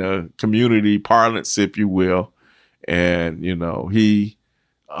in the community parlance, if you will. And, he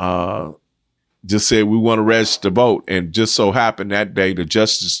just said, we want to register to vote. And just so happened that day, the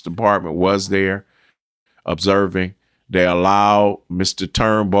Justice Department was there observing. They allowed Mr.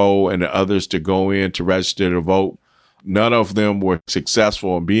 Turnbow and the others to go in to register to vote. None of them were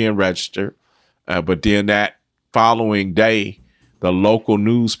successful in being registered. But then that following day, the local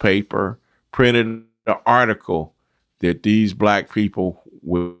newspaper printed an article that these Black people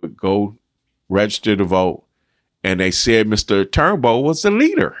would go register to vote. And they said Mr. Turnbow was the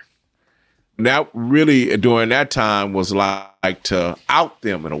leader. And that really, during that time, was like to out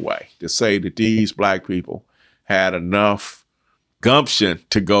them in a way, to say that these Black people had enough gumption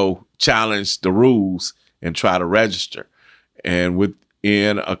to go challenge the rules and try to register. And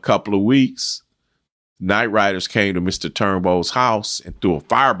within a couple of weeks, night riders came to Mr. Turnbow's house and threw a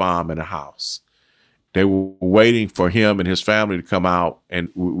firebomb in the house. They were waiting for him and his family to come out, and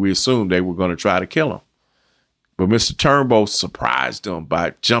we assumed they were going to try to kill him. But Mr. Turnbow surprised them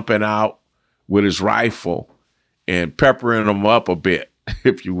by jumping out with his rifle and peppering them up a bit,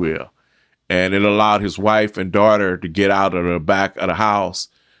 if you will. And it allowed his wife and daughter to get out of the back of the house.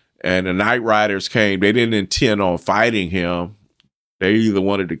 And the night riders came. They didn't intend on fighting him. They either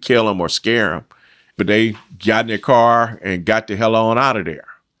wanted to kill him or scare him. But they got in their car and got the hell on out of there.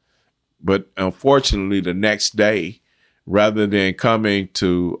 But unfortunately, the next day, rather than coming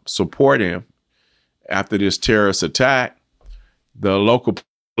to support him after this terrorist attack, the local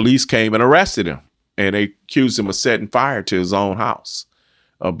police came and arrested him. And they accused him of setting fire to his own house.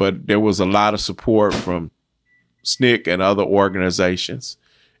 But there was a lot of support from SNCC and other organizations.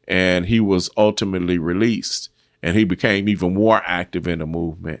 And he was ultimately released. And he became even more active in the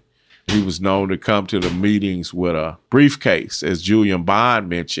movement. He was known to come to the meetings with a briefcase, as Julian Bond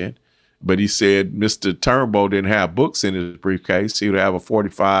mentioned. But he said Mr. Turnbow didn't have books in his briefcase. He would have a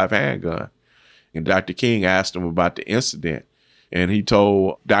 .45 handgun. And Dr. King asked him about the incident. And he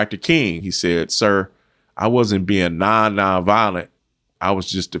told Dr. King, he said, "Sir, I wasn't being nonviolent. I was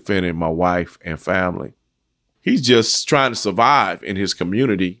just defending my wife and family." He's just trying to survive in his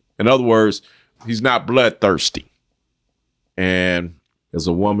community. In other words, he's not bloodthirsty. And there's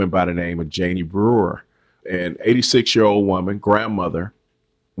a woman by the name of Janie Brewer, an 86-year-old woman, grandmother,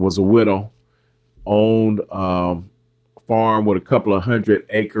 was a widow, owned a farm with a couple of 100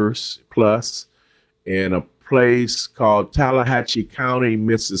 acres plus in a place called Tallahatchie County,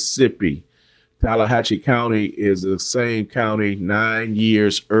 Mississippi. Tallahatchie County is the same county 9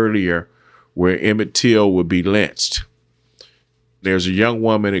 years earlier where Emmett Till would be lynched. There's a young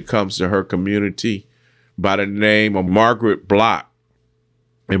woman that comes to her community by the name of Margaret Block.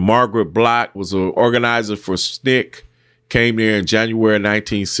 And Margaret Block was an organizer for SNCC, came there in January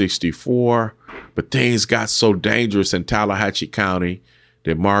 1964, but things got so dangerous in Tallahatchie County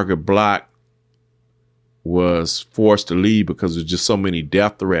that Margaret Block was forced to leave because there's just so many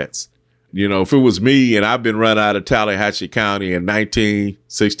death threats. You know, if it was me and I've been run out of Tallahatchie County in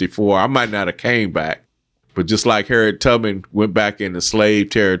 1964, I might not have came back. But just like Harriet Tubman went back into slave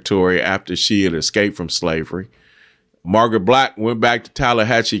territory after she had escaped from slavery, Margaret Block went back to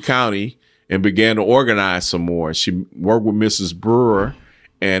Tallahatchie County and began to organize some more. She worked with Mrs. Brewer,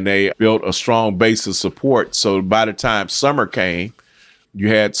 and they built a strong base of support. So by the time summer came, you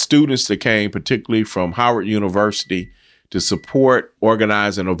had students that came, particularly from Howard University, to support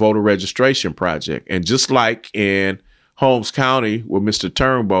organizing a voter registration project. And just like in Holmes County with Mr.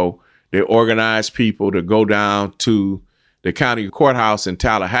 Turnbow, they organized people to go down to the county courthouse in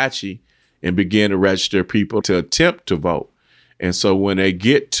Tallahatchie and begin to register people to attempt to vote. And so when they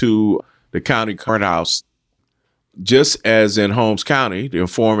get to the county courthouse, just as in Holmes County, the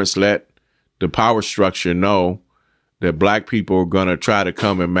informants let the power structure know that Black people are going to try to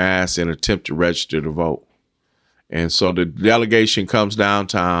come en masse and attempt to register to vote. And so the delegation comes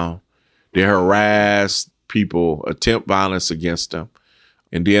downtown, they harass people, attempt violence against them.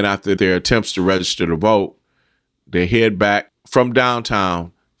 And then after their attempts to register to vote, they head back from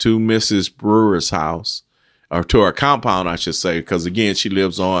downtown to Mrs. Brewer's house, or to her compound, I should say, because again, she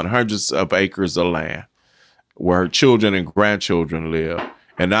lives on hundreds of acres of land where her children and grandchildren live.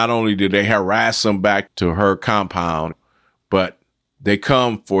 And not only did they harass them back to her compound, but they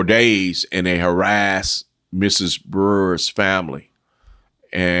come for days and they harass Mrs. Brewer's family.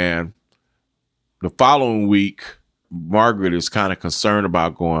 And the following week, Margaret is kind of concerned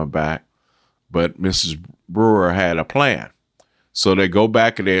about going back, but Mrs. Brewer had a plan. So they go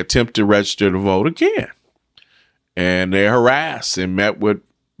back and they attempt to register to vote again. And they're harassed and met with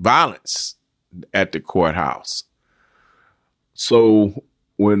violence at the courthouse. So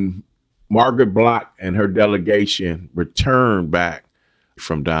when Margaret Block and her delegation return back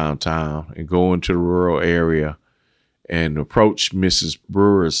from downtown and go into the rural area and approach Mrs.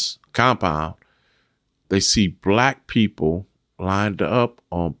 Brewer's compound, they see Black people lined up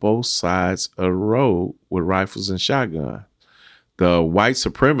on both sides of the road with rifles and shotguns. The white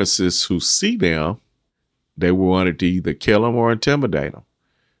supremacists who see them, they wanted to either kill them or intimidate them.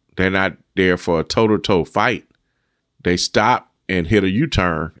 They're not there for a toe-to-toe fight. They stop and hit a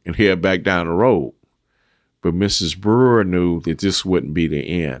U-turn and head back down the road. But Mrs. Brewer knew that this wouldn't be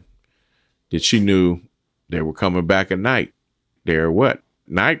the end, that she knew they were coming back at night. They're what?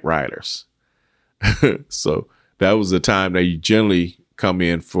 Night riders. So that was the time they generally come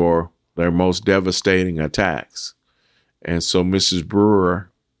in for their most devastating attacks. And so Mrs.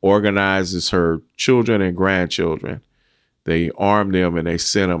 Brewer organizes her children and grandchildren. They arm them and they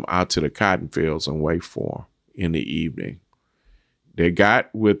send them out to the cotton fields and wait for them in the evening. They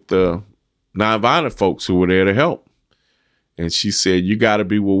got with the nonviolent folks who were there to help. And she said, "You got to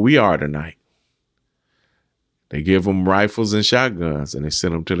be where we are tonight." They give them rifles and shotguns and they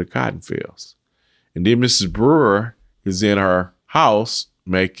send them to the cotton fields. And then Mrs. Brewer is in her house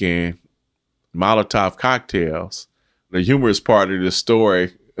making Molotov cocktails. The humorous part of this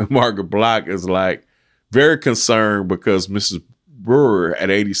story, Margaret Block is like very concerned because Mrs. Brewer at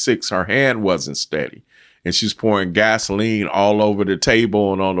 86, her hand wasn't steady. And she's pouring gasoline all over the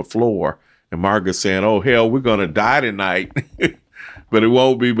table and on the floor. And Margaret's saying, "Oh, hell, we're going to die tonight." But it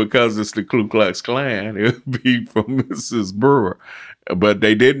won't be because it's the Ku Klux Klan. It'll be from Mrs. Brewer. But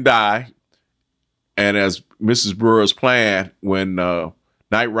they didn't die. And as Mrs. Brewer's planned, when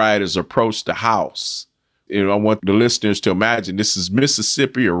night riders approached the house, I want the listeners to imagine this is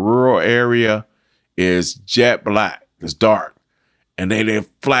Mississippi, a rural area, is jet black, it's dark. and they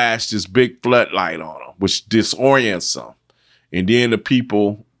flash this big floodlight on them, which disorients them. And then the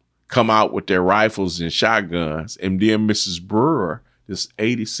people come out with their rifles and shotguns. And then Mrs. Brewer, this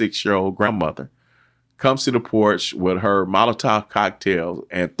 86-year-old grandmother, comes to the porch with her Molotov cocktail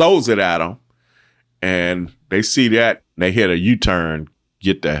and throws it at them. And they see that, they hit a U-turn,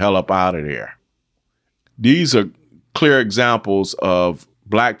 get the hell up out of there. These are clear examples of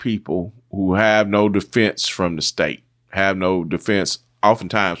Black people who have no defense from the state, have no defense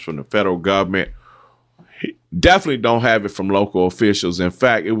oftentimes from the federal government, definitely don't have it from local officials. In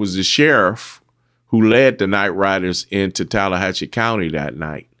fact, it was the sheriff who led the Night Riders into Tallahatchie County that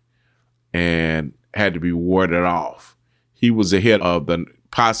night and had to be warded off. He was the head of the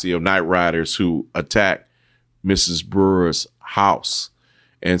posse of Night Riders who attacked Mrs. Brewer's house.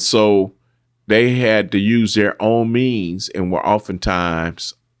 And so they had to use their own means and were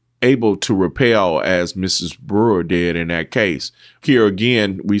oftentimes able to repel, as Mrs. Brewer did in that case. Here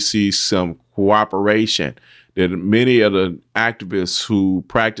again, we see some cooperation that many of the activists who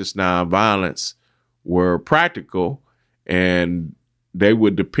practice nonviolence were practical, and they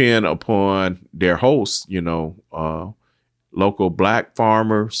would depend upon their hosts, local Black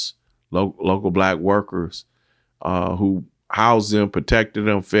farmers, local Black workers who housed them, protected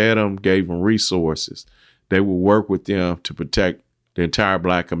them, fed them, gave them resources. They would work with them to protect the entire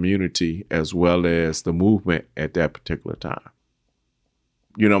Black community as well as the movement at that particular time.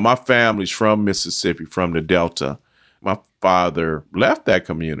 My family's from Mississippi, from the Delta. My father left that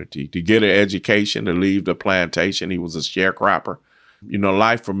community to get an education, to leave the plantation. He was a sharecropper.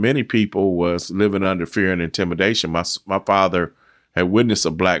 Life for many people was living under fear and intimidation. My father had witnessed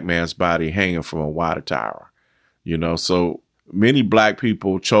a Black man's body hanging from a water tower. So many Black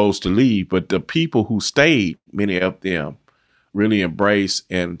people chose to leave, but the people who stayed, many of them really embraced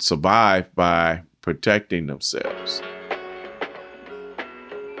and survived by protecting themselves.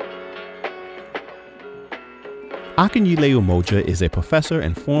 Akinyele Umoja is a professor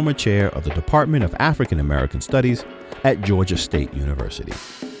and former chair of the Department of African American Studies at Georgia State University.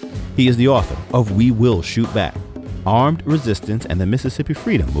 He is the author of We Will Shoot Back: Armed Resistance and the Mississippi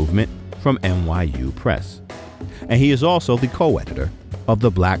Freedom Movement from NYU Press. And he is also the co-editor of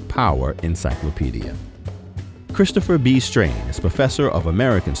the Black Power Encyclopedia. Christopher B. Strain is professor of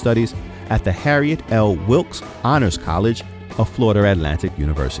American Studies at the Harriet L. Wilkes Honors College of Florida Atlantic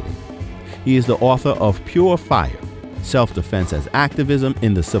University. He is the author of Pure Fire: Self-Defense as Activism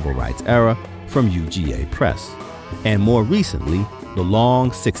in the Civil Rights Era from UGA Press, and more recently, The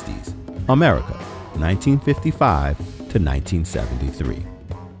Long 60s, America, 1955 to 1973.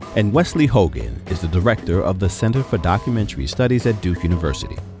 And Wesley Hogan is the director of the Center for Documentary Studies at Duke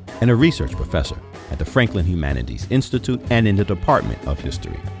University and a research professor at the Franklin Humanities Institute and in the Department of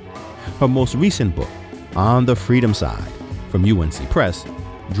History. Her most recent book, On the Freedom Side, from UNC Press,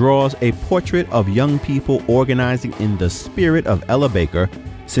 draws a portrait of young people organizing in the spirit of Ella Baker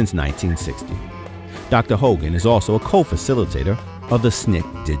since 1960. Dr. Hogan is also a co-facilitator of the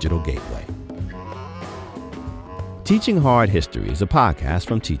SNCC Digital Gateway. Teaching Hard History is a podcast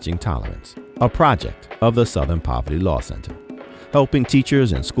from Teaching Tolerance, a project of the Southern Poverty Law Center, helping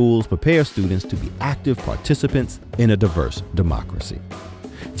teachers and schools prepare students to be active participants in a diverse democracy.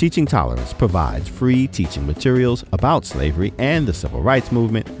 Teaching Tolerance provides free teaching materials about slavery and the civil rights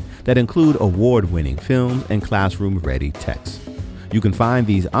movement that include award-winning films and classroom-ready texts. You can find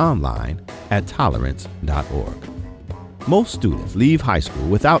these online at tolerance.org. Most students leave high school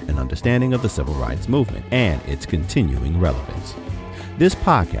without an understanding of the civil rights movement and its continuing relevance. This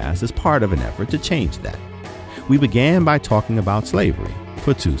podcast is part of an effort to change that. We began by talking about slavery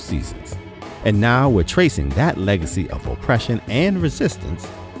for 2 seasons, and now we're tracing that legacy of oppression and resistance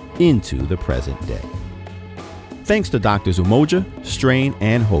into the present day. Thanks to Drs. Umoja, Strain,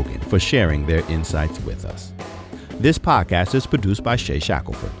 and Hogan for sharing their insights with us. This podcast is produced by Shay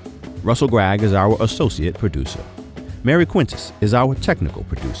Shackelford. Russell Gregg is our associate producer. Mary Quintus is our technical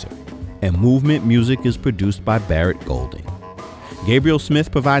producer. And Movement Music is produced by Barrett Golding. Gabriel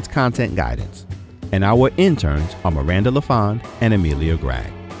Smith provides content guidance. And our interns are Miranda LaFond and Amelia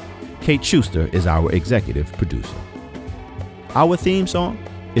Gregg. Kate Schuster is our executive producer. Our theme song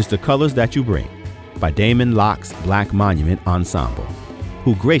is The Colors That You Bring by Damon Locke's Black Monument Ensemble,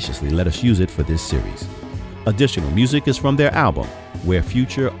 who graciously let us use it for this series. Additional music is from their album, Where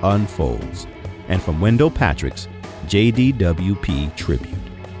Future Unfolds, and from Wendell Patrick's JDWP Tribute.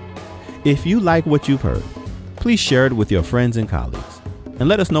 If you like what you've heard, please share it with your friends and colleagues, and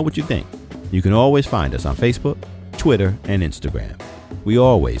let us know what you think. You can always find us on Facebook, Twitter, and Instagram. We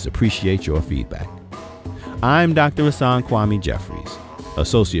always appreciate your feedback. I'm Dr. Hassan Kwame Jeffries,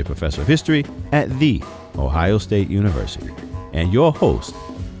 Associate Professor of History at The Ohio State University. and your host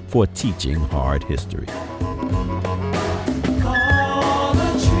for Teaching Hard History.